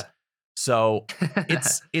this. Yeah, So yeah.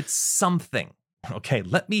 it's something. Okay.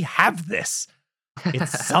 Let me have this.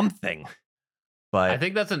 It's something. I But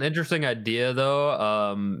think that's an interesting idea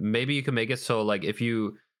though. Maybe you can make it so like if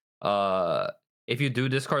you do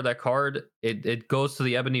discard that card, it goes to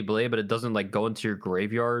the Ebony Blade, but it doesn't like go into your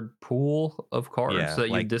graveyard pool of cards yeah, that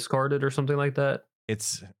you like discarded or something like that.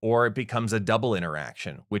 or it becomes a double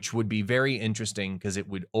interaction, which would be very interesting because it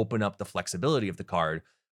would open up the flexibility of the card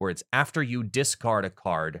where it's after you discard a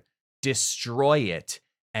card, destroy it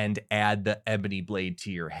and add the ebony blade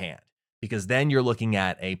to your hand. Because then you're looking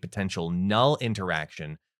at a potential null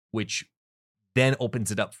interaction, which then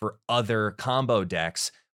opens it up for other combo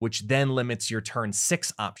decks, which then limits your turn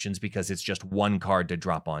 6 options because it's just one card to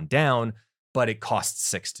drop on down, but it costs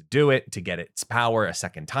 6 to do it, to get its power a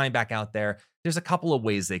second time back out there. There's a couple of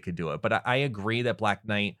ways they could do it, but I agree that Black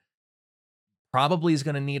Knight probably is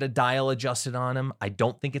going to need a dial adjusted on him. I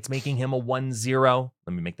don't think it's making him a 1-0.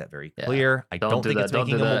 Let me make that very Yeah. clear. I Don't don't do think that. it's Don't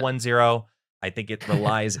do making him a that. 1-0. I think it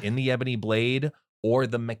relies in the Ebony Blade or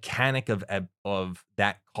the mechanic of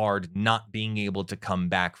that card not being able to come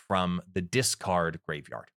back from the discard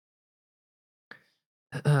graveyard.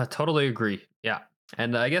 Totally agree. Yeah.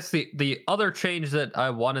 And I guess the other change that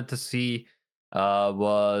I wanted to see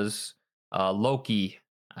was Loki.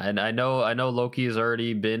 And I know Loki has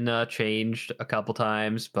already been changed a couple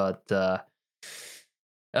times, but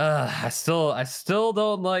I still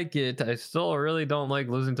don't like it. I still really don't like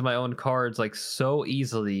losing to my own cards like so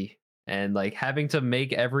easily, and like having to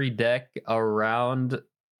make every deck around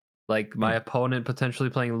like my Hmm. opponent potentially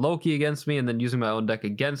playing Loki against me and then using my own deck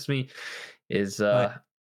against me is But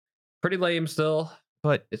pretty lame still.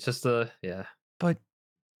 but It's just yeah. but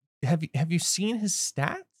have you seen his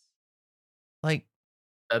stats? Like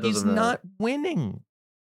That he's doesn't matter. not winning.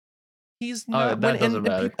 He's Oh, not that winning, doesn't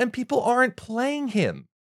matter. and people aren't playing him.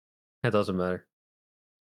 That doesn't matter.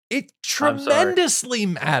 It I'm sorry. tremendously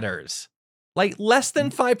matters. Like less than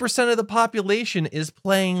 5% of the population is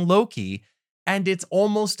playing Loki, and it's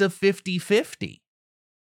almost a 50-50.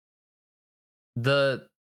 The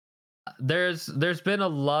there's been a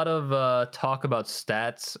lot of talk about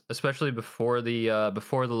stats, especially before the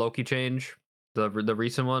Loki change, the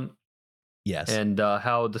recent one, Yes. and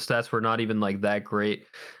how the stats were not even like that great.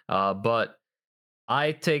 But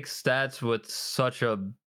I take stats with such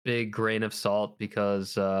a big grain of salt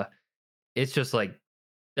because it's just like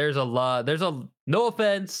there's a no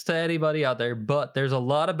offense to anybody out there, but there's a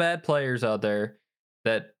lot of bad players out there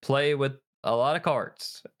that play with a lot of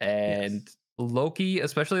cards. Yes. And Loki,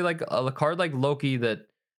 especially like a card like Loki that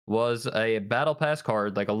was a battle pass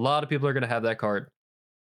card, like a lot of people are going to have that card.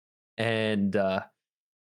 And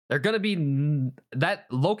they're going to be that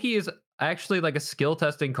Loki is actually like a skill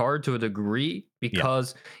testing card to a degree Yeah.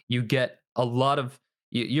 because you get a lot of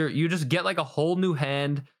you just get like a whole new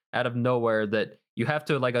hand out of nowhere that you have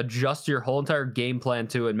to like adjust your whole entire game plan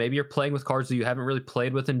to, and maybe you're playing with cards that you haven't really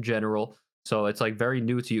played with in general, so it's like very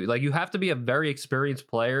new to you. Like you have to be a very experienced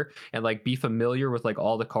player and like be familiar with like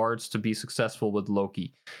all the cards to be successful with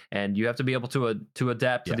Loki, and you have to be able to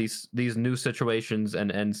adapt to Yeah. these new situations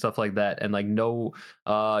and stuff like that, and like know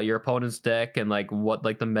your opponent's deck and like what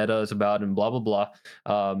like the meta is about and blah blah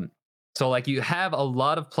blah. So like you have a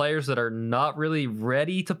lot of players that are not really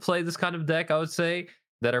ready to play this kind of deck, I would say,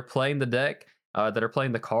 that are playing the deck, that are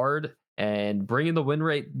playing the card and bringing the win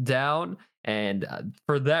rate down. And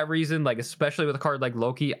for that reason, like especially with a card like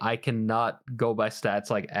Loki, I cannot go by stats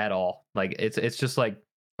like at all. Like it's just like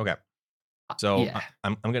Okay. So yeah.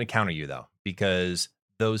 I'm going to counter you though, because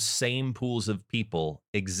those same pools of people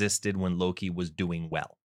existed when Loki was doing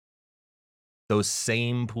well. Those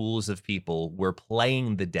same pools of people were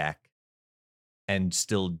playing the deck and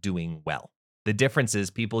still doing well. The difference is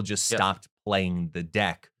people just Yeah. stopped playing the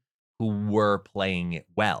deck who were playing it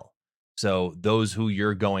well. So those who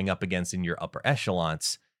you're going up against in your upper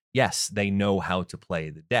echelons, yes, they know how to play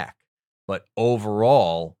the deck. But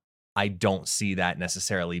overall, I don't see that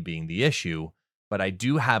necessarily being the issue. But I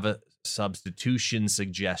do have substitution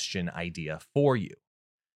suggestion idea for you.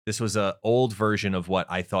 This was an old version of what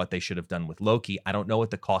I thought they should have done with Loki. I don't know what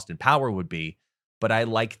the cost and power would be, but I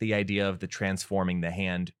like the idea of the transforming the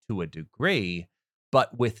hand to a degree,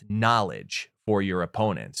 but with knowledge for your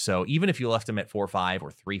opponent. So even if you left them at 4-5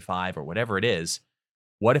 or 3-5 or whatever it is,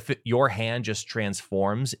 what if your hand just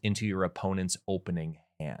transforms into your opponent's opening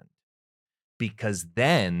hand? Because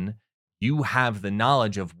then you have the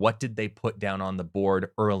knowledge of what did they put down on the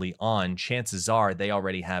board early on. Chances are they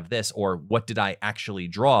already have this, or what did I actually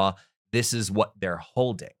draw? This is what they're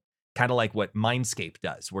holding. Kind of like what Mindscape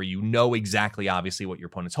does, where you know exactly, obviously, what your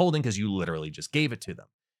opponent's holding because you literally just gave it to them.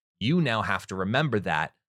 You now have to remember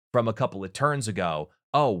that from a couple of turns ago.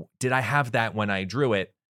 Oh, did I have that when I drew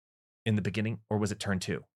it in the beginning, or was it turn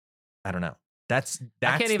 2? I don't know. That's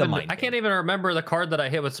I can't the mind I can't even remember the card that I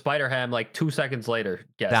hit with Spider-Ham like 2 seconds later.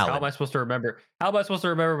 Yes. Valid. How am I supposed to remember? How am I supposed to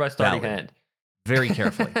remember my starting hand? Very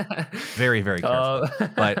carefully, very, very carefully.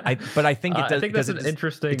 But I think it does. I think that's an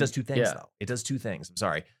interesting. It does two things though. It does two things. I'm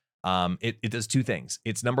sorry. It does two things.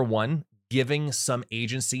 It's number one, giving some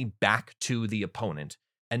agency back to the opponent,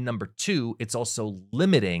 and number two, it's also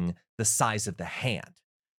limiting the size of the hand.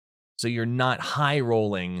 So you're not high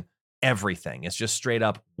rolling everything. It's just straight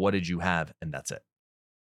up, what did you have, and that's it.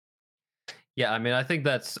 Yeah, I mean, I think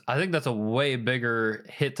that's a way bigger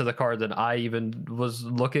hit to the card than I even was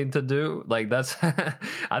looking to do. Like that's,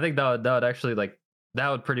 I think that would actually that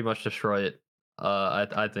would pretty much destroy it.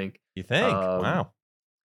 I think. You think? Wow.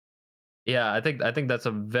 Yeah, I think that's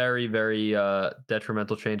a very, very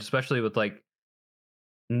detrimental change, especially with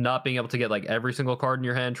not being able to get every single card in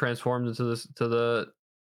your hand transformed into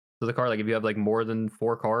the card. Like if you have more than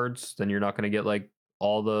 4 cards, then you're not going to get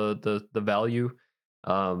all the value.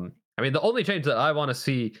 I mean, the only change that I want to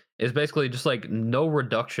see is basically just no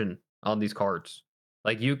reduction on these cards.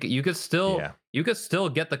 You could still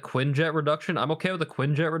get the Quinjet reduction. I'm okay with the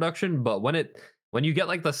Quinjet reduction, but when you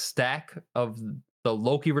get the stack of the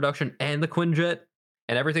Loki reduction and the Quinjet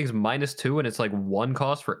and everything's -2 and it's 1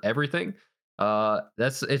 cost for everything,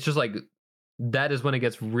 it's just that is when it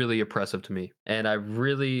gets really oppressive to me, and I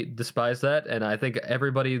really despise that. And I think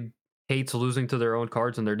everybody hates losing to their own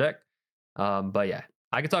cards in their deck. But yeah,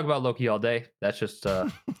 I could talk about Loki all day. That's just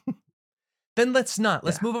Then let's not.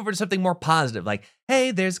 Let's move over to something more positive.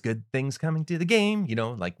 Hey, there's good things coming to the game.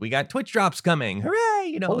 We got Twitch drops coming.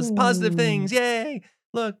 Hooray! It's positive things. Yay!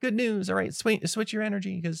 Look, good news. All right, switch your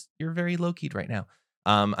energy because you're very low-keyed right now.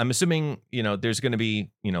 I'm assuming, there's going to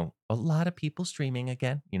be, a lot of people streaming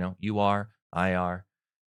again. You are, I are,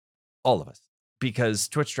 all of us, because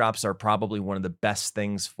Twitch drops are probably one of the best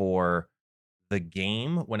things for the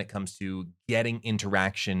game when it comes to getting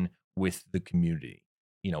interaction with the community.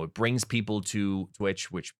 It brings people to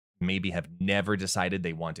Twitch, which maybe have never decided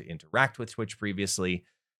they want to interact with Twitch previously,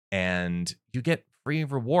 and you get free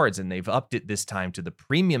rewards, and they've upped it this time to the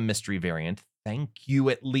premium mystery variant. Thank you,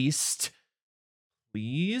 at least.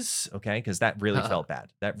 Please. Okay, because that really felt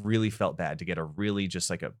bad. That really felt bad to get a really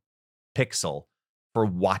just a pixel for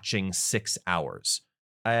watching 6 hours.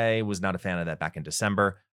 I was not a fan of that back in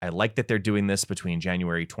December. I like that they're doing this between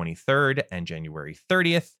January 23rd and January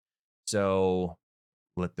 30th. So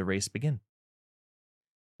let the race begin.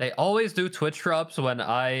 They always do Twitch drops when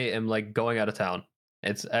I am going out of town.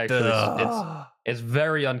 It's actually it's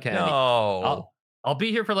very uncanny. No. I'll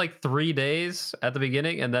be here for 3 days at the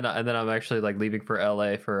beginning, and then I'm actually leaving for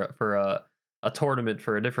LA for a tournament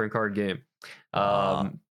for a different card game.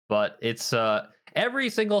 But it's every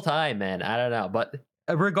single time, man. I don't know, but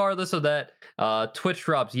regardless of that, Twitch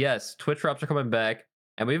drops. Yes, Twitch drops are coming back,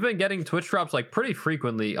 and we've been getting Twitch drops pretty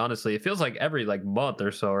frequently. Honestly, it feels like every month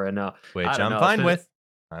or so right now. Which I'm fine with.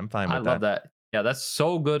 I'm fine with that. I love that. Yeah, that's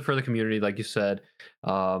so good for the community, like you said.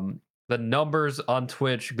 The numbers on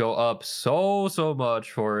Twitch go up so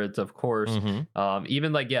much for it, of course. Mm-hmm.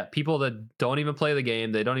 Even people that don't even play the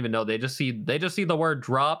game, they don't even know. They just see the word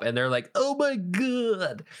drop and they're like, "Oh my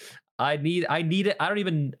god, I need it."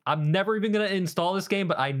 I'm never even gonna install this game,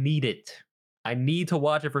 but I need it. I need to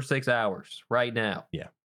watch it for 6 hours right now.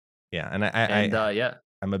 Yeah, and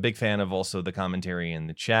I'm a big fan of also the commentary in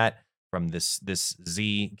the chat from this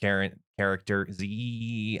Z character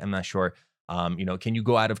Z. I'm not sure. Can you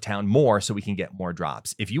go out of town more so we can get more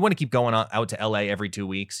drops? If you want to keep going out to LA every 2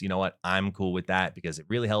 weeks, you know what? I'm cool with that because it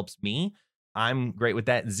really helps me. I'm great with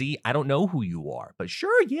that. Z, I don't know who you are, but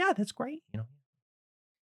sure, yeah, that's great.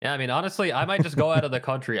 Yeah, I mean, honestly, I might just go out of the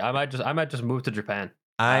country. I might just move to Japan.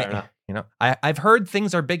 I don't know. I've heard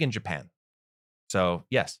things are big in Japan. So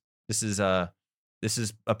yes, this is a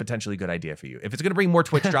potentially good idea for you. If it's going to bring more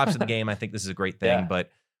Twitch drops to the game, I think this is a great thing. Yeah.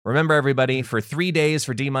 But remember, everybody, for 3 days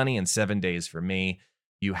for D Money and 7 days for me,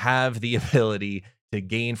 you have the ability to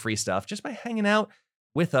gain free stuff just by hanging out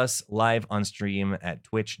with us live on stream at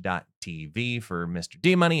twitch.tv. For Mr.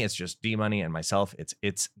 D Money, it's just D Money, and myself,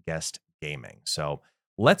 it's Guest Gaming. So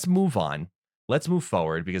let's move on. Let's move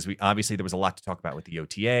forward, because we obviously there was a lot to talk about with the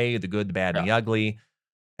OTA, the good, the bad, and the ugly.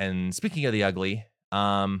 And speaking of the ugly,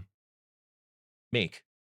 Meek,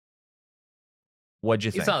 what'd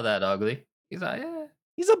you think? He's not that ugly. He's like,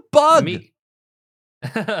 He's a bug. Meek.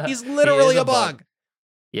 He's literally a bug.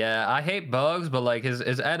 Yeah, I hate bugs, but like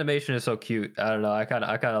his animation is so cute. I don't know. I kind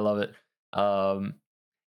of love it.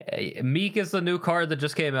 Meek is the new card that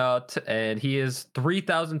just came out, and he is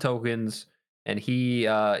 3,000 tokens. And we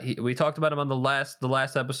talked about him on the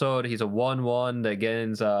last episode. He's a 1/1 that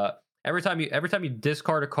gains every time you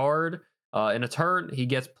discard a card in a turn, he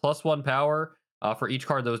gets +1 power for each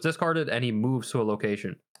card that was discarded, and he moves to a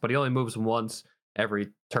location. But he only moves once every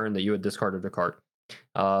turn that you had discarded a card.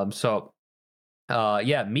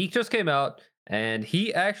 Meek just came out, and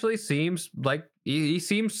he actually seems like he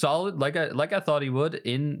seems solid, like I thought he would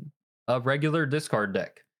in a regular discard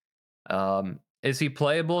deck. Is he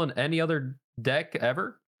playable in any other deck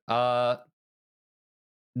ever? Not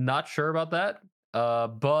sure about that.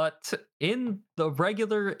 But in the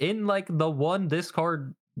regular, in like the one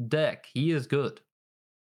discard deck, he is good.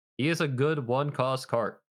 He is a good 1-cost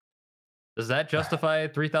card. Does that justify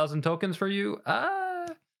 3,000 tokens for you?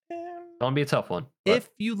 Gonna be a tough one. If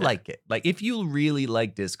you like it, like if you really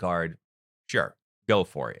like discard, sure, go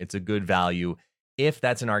for it. It's a good value if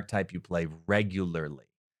that's an archetype you play regularly.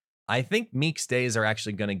 I think Meek's days are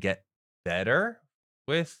actually going to get better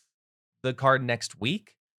with the card next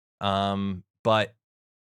week. But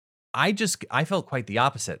I felt quite the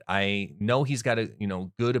opposite. I know he's got a,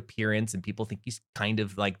 good appearance, and people think he's kind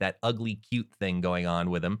of like that ugly, cute thing going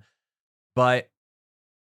on with him. But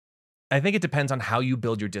I think it depends on how you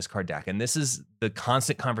build your discard deck. And this is the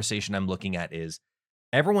constant conversation I'm looking at, is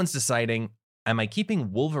everyone's deciding, am I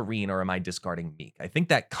keeping Wolverine or am I discarding Meek? I think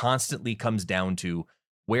that constantly comes down to,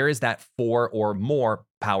 where is that 4 or more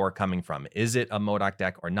power coming from? Is it a MODOK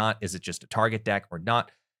deck or not? Is it just a target deck or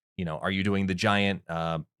not? Are you doing the giant,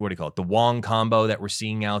 the Wong combo that we're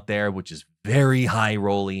seeing out there, which is very high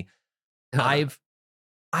rolly? I've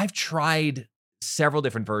tried several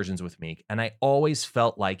different versions with Meek, and I always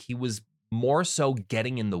felt like he was more so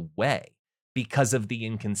getting in the way because of the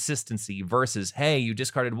inconsistency versus, hey, you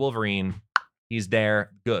discarded Wolverine, he's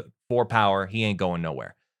there, good, 4 power, he ain't going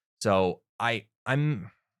nowhere. So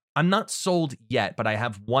I'm not sold yet, but I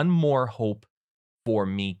have one more hope for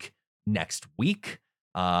Meek next week.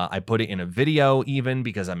 I put it in a video even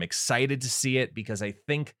because I'm excited to see it, because I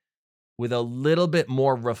think with a little bit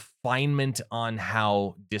more refinement on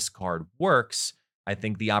how discard works, I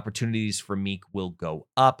think the opportunities for Meek will go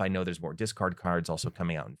up. I know there's more discard cards also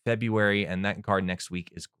coming out in February, and that card next week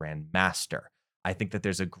is Grandmaster. I think that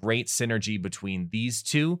there's a great synergy between these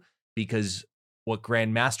two, because what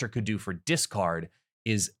Grandmaster could do for discard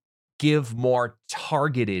is give more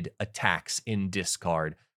targeted attacks in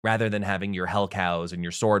discard, rather than having your Hell Cows and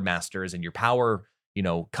your Sword Masters and your power,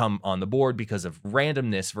 come on the board because of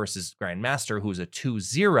randomness, versus Grandmaster, who's a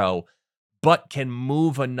 2/0, but can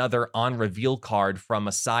move another on reveal card from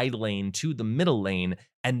a side lane to the middle lane,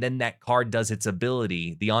 and then that card does its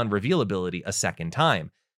ability, the on reveal ability, a second time.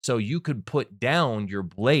 So you could put down your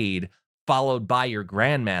Blade followed by your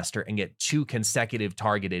Grandmaster and get 2 consecutive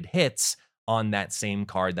targeted hits on that same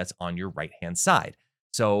card that's on your right-hand side.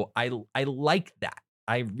 So I like that.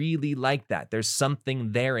 I really like that. There's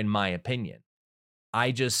something there, in my opinion.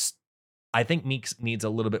 I think Meek needs a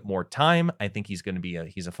little bit more time. I think he's going to be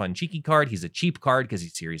he's a fun, cheeky card. He's a cheap card because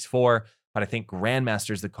he's Series 4. But I think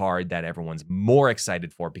Grandmaster's the card that everyone's more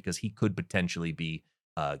excited for, because he could potentially be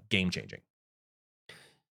game-changing.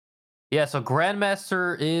 Yeah, so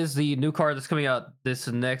Grandmaster is the new card that's coming out this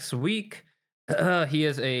next week. He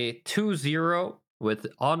is a 2/0 with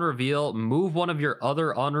on reveal. Move one of your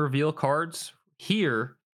other on reveal cards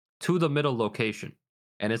here to the middle location,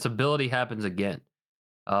 and its ability happens again.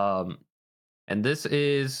 And this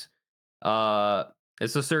is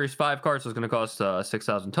it's a Series 5 card, so it's going to cost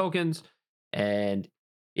 6,000 tokens. And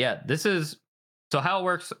yeah, this is so how it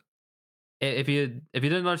works. If you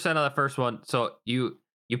didn't understand on that first one, so you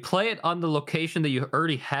play it on the location that you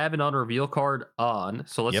already have an on reveal card on.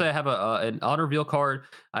 So let's say I have an on reveal card.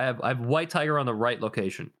 I have White Tiger on the right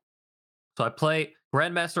location. So I play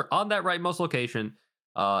Grandmaster on that rightmost location.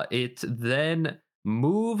 It then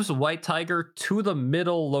moves White Tiger to the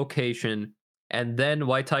middle location, and then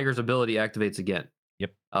White Tiger's ability activates again.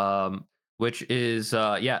 Yep. Which is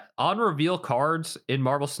on reveal cards in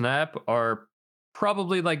Marvel Snap are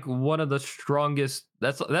probably like one of the strongest.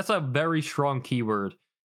 That's a very strong keyword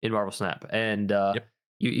in Marvel Snap, and Yep.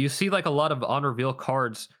 you see like a lot of on reveal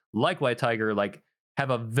cards like White Tiger like have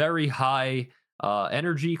a very high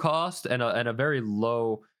energy cost and a very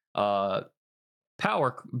low uh,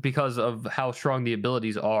 power because of how strong the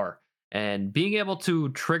abilities are. And being able to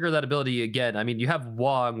trigger that ability again, I mean, you have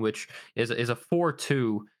Wong, which is a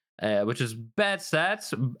 4/2, which is bad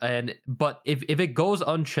stats, and but if it goes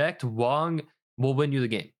unchecked, Wong will win you the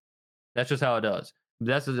game. That's just how it does.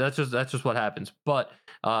 That's just what happens. But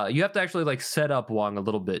you have to actually like set up Wong a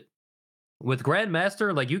little bit. With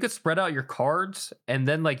Grandmaster, like you could spread out your cards, and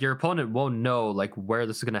then like your opponent won't know like where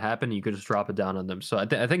this is going to happen. You could just drop it down on them. So I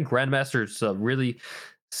think Grandmaster is a really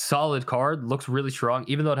solid card. Looks really strong,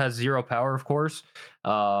 even though it has 0 power, of course.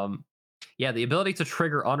 Um, yeah, the ability to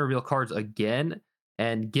trigger on reveal cards again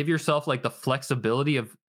and give yourself like the flexibility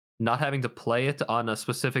of not having to play it on a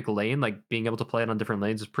specific lane, like being able to play it on different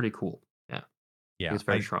lanes, is pretty cool. Yeah, Yeah. it's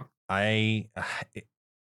very strong. I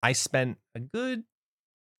I spent a good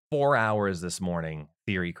 4 hours this morning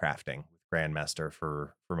theory crafting with Grandmaster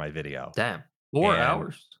for my video. Damn, 4 And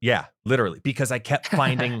hours. yeah, literally, because I kept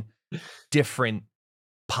finding different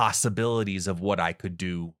possibilities of what I could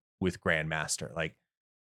do with Grandmaster. Like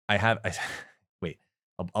I wait,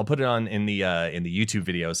 I'll put it on in the YouTube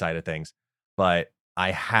video side of things, but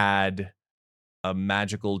I had a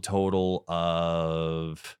magical total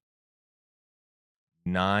of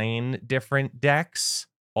 9 different decks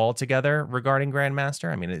altogether regarding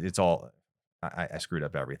Grandmaster. I mean, it's all I screwed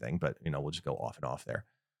up everything, but we'll just go off and off there.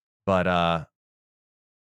 But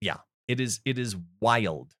yeah, it is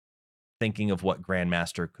wild thinking of what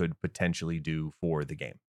Grandmaster could potentially do for the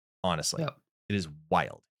game. Honestly, Yep. it is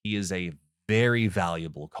wild. He is a very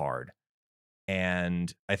valuable card.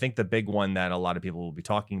 And I think the big one that a lot of people will be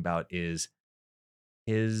talking about is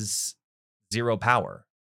his 0 power.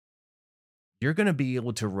 You're going to be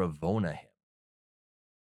able to Ravona him.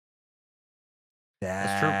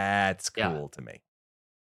 That's true. That's Yeah. cool to me.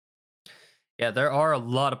 Yeah, there are a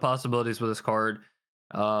lot of possibilities with this card.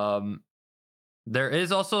 There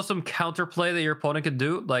is also some counterplay that your opponent can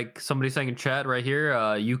do. Like somebody saying in chat right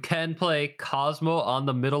here, you can play Cosmo on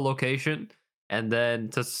the middle location and then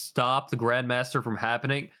to stop the Grandmaster from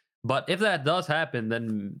happening. But if that does happen,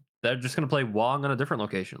 then they're just going to play Wong on a different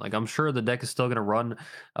location. Like I'm sure the deck is still going to run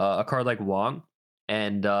a card like Wong.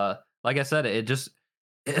 And like I said, it just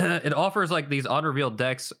it offers like these on reveal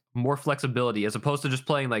decks more flexibility as opposed to just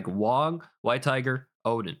playing like Wong, White Tiger,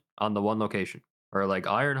 Odin on the one location, or like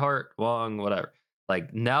Ironheart, Wong, whatever.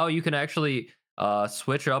 Like now you can actually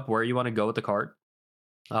switch up where you want to go with the card.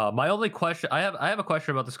 My only question I have a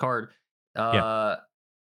question about this card. Yeah.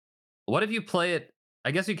 What if you play it?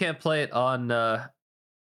 I guess you can't play it on a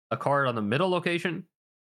card on the middle location.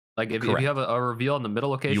 Like if you have a reveal on the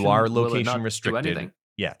middle location, You are will it location not do restricted. anything?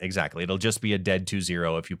 Yeah, exactly. It'll just be a dead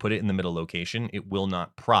 2/0. If you put it in the middle location, it will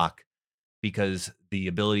not proc because the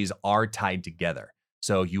abilities are tied together.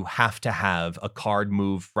 So you have to have a card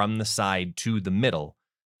move from the side to the middle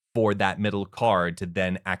for that middle card to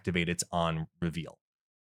then activate its on reveal.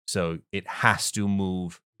 So it has to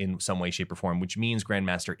move in some way, shape, or form, which means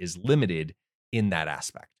Grandmaster is limited in that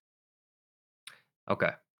aspect.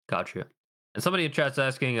 Okay, gotcha. And somebody in chat's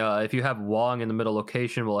asking if you have Wong in the middle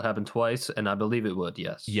location, will it happen twice? And I believe it would.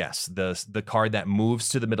 Yes. Yes, the card that moves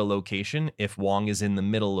to the middle location, if Wong is in the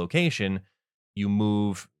middle location, you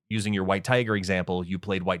move using your White Tiger example, you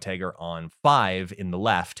played White Tiger on 5 in the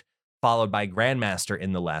left, followed by Grandmaster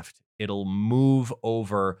in the left. It'll move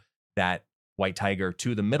over that White Tiger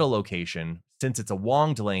to the middle location. Since it's a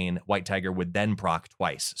Wonged lane, White Tiger would then proc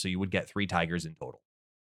twice. So you would get 3 Tigers in total.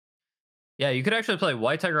 Yeah, you could actually play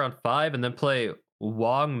White Tiger on 5 and then play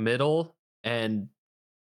Wong middle and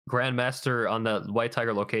Grandmaster on the White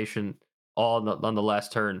Tiger location all on the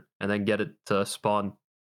last turn, and then get it to spawn.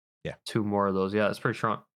 Yeah. 2 more of those. Yeah, it's pretty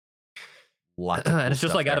strong. Lots of And cool it's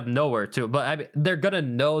just stuff like out there. of nowhere too. But I mean, they're gonna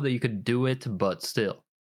know that you could do it, but still,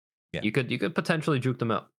 Yeah. you could potentially juke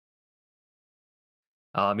them out.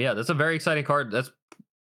 Yeah, that's a very exciting card. That's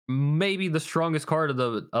maybe the strongest card of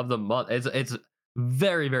the month. It's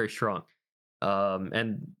very very strong.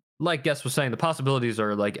 And like Guest was saying, the possibilities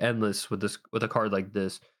are like endless with a card like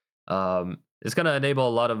this. It's gonna enable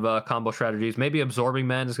a lot of combo strategies. Maybe Absorbing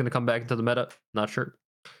Man is gonna come back into the meta. Not sure,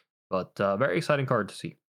 but very exciting card to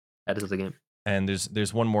see added to the game. And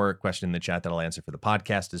there's one more question in the chat that I'll answer for the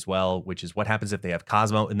podcast as well, which is what happens if they have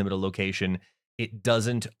Cosmo in the middle location? It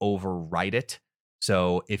doesn't overwrite it.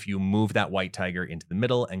 So if you move that White Tiger into the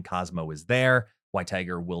middle and Cosmo is there, White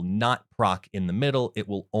Tiger will not proc in the middle. It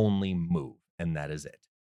will only move, and that is it.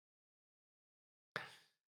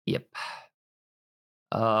 Yep.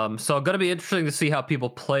 So going to be interesting to see how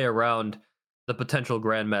people play around the potential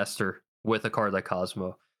Grandmaster with a card like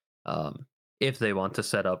Cosmo, if they want to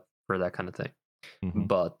set up for that kind of thing. Mhm.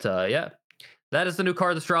 But yeah, that is the new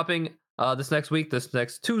card that's dropping this next week, this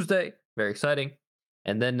next Tuesday. Very exciting.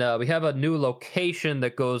 And then we have a new location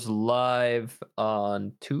that goes live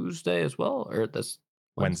on Tuesday as well, or this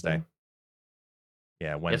Wednesday.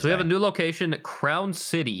 Yeah, Wednesday. Yes, we have a new location, Crown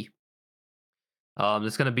City.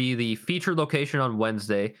 It's going to be the featured location on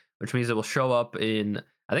Wednesday, which means it will show up in,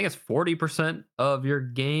 I think it's 40% of your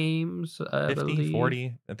games. 50,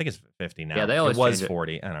 40. I think it's 50 now. Yeah, they always it was change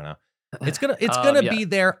 40. I don't know. It's gonna yeah. be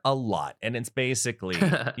there a lot, and it's basically,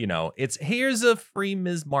 it's here's a free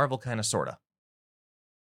Ms. Marvel kind of sorta.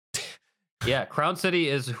 Yeah, Crown City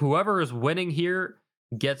is whoever is winning here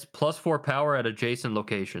gets +4 power at adjacent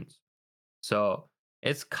locations. So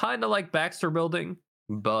it's kind of like Baxter Building,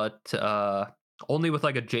 but only with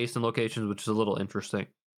like adjacent locations, which is a little interesting.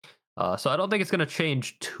 So I don't think it's gonna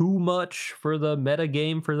change too much for the meta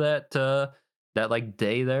game for that like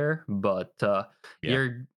day there, but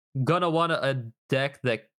you're gonna want a deck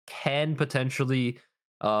that can potentially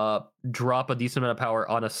drop a decent amount of power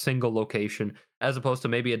on a single location, as opposed to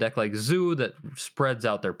maybe a deck like Zoo that spreads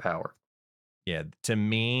out their power. Yeah, to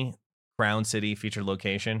me, Crown City featured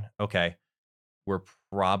location. Okay, we're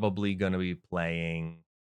probably going to be playing,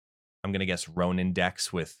 I'm going to guess, Ronin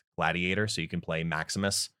decks with Gladiator, so you can play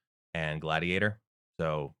Maximus and Gladiator.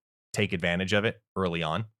 So take advantage of it early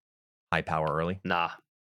on. High power early. Nah.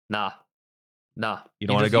 You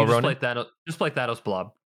don't want to go Ronin? Just play Thanos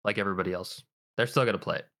Blob like everybody else. They're still going to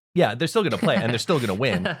play it. Yeah, they're still going to play it, and they're still going to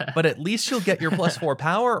win. But at least you'll get your +4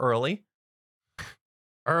 power early.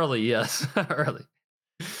 Early, yes. Early.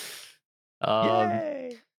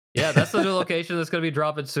 Yay! Yeah, that's the new location that's going to be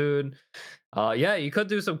dropping soon. Yeah, you could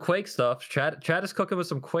do some Quake stuff. Chad is cooking with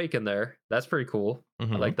some Quake in there. That's pretty cool. I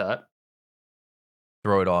like that.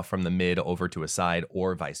 Throw it off from the mid over to a side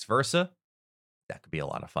or vice versa. That could be a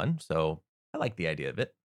lot of fun. So I like the idea of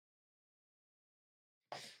it.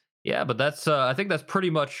 Yeah, but that's I think that's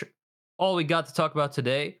pretty much all we got to talk about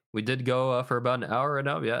today. We did go for about an hour right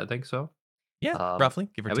now. Yeah, I think so. Yeah,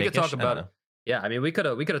 roughly, give or take. We could talk about. Yeah, I mean, we could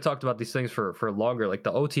have talked about these things for longer. Like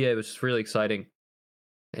the OTA was just really exciting,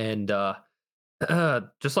 and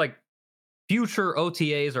just like future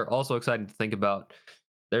OTAs are also exciting to think about.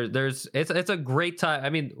 It's a great time.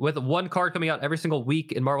 I mean, with one card coming out every single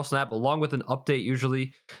week in Marvel Snap, along with an update,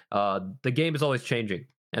 usually, the game is always changing,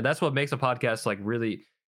 and that's what makes a podcast like really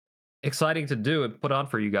exciting to do and put on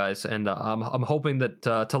for you guys. And I'm hoping that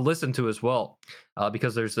to listen to as well,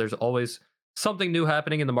 because there's always something new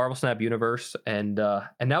happening in the Marvel Snap universe, and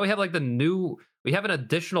now we have like we have an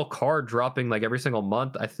additional card dropping like every single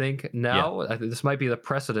month. I think now I think this might be the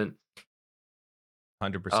precedent.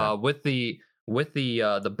 100% with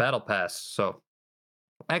the battle pass. So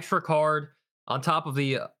extra card on top of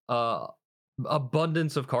the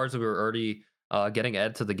abundance of cards that we were already getting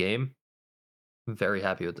added to the game. I'm very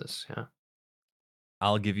happy with this. Yeah.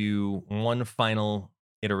 I'll give you one final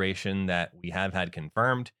iteration that we have had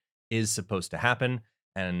confirmed is supposed to happen,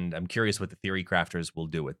 and I'm curious what the theory crafters will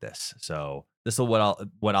do with this. So this is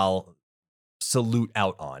what I'll salute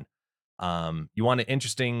out on. You want an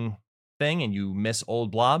interesting thing and you miss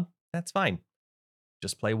old Blob? That's fine.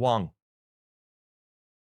 Just play Wong.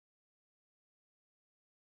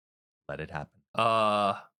 Let it happen.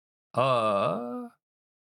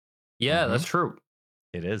 Yeah, that's true.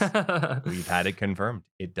 It is. We've had it confirmed.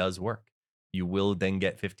 It does work. You will then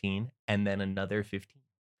get 15 and then another 15.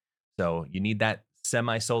 So you need that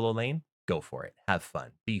semi-solo lane? Go for it. Have fun.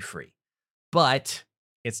 Be free. But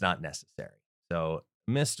it's not necessary. So,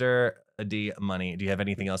 Mr. D Money, do you have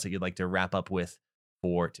anything else that you'd like to wrap up with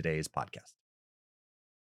for today's podcast?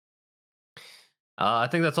 I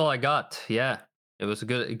think that's all I got. Yeah. It was a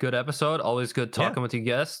good episode. Always good talking with you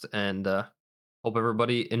guests, and hope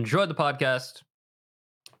everybody enjoyed the podcast.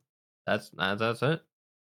 That's it.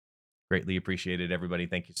 Greatly appreciated, everybody.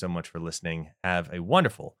 Thank you so much for listening. Have a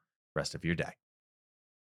wonderful rest of your day.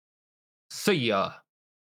 See ya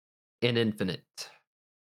in Infinite.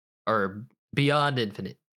 Or Beyond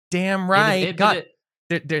Infinite. Damn right. God.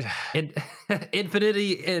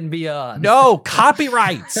 Infinity and Beyond. No,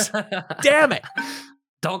 copyrights. Damn it.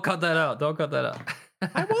 Don't cut that out.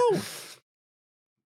 I won't.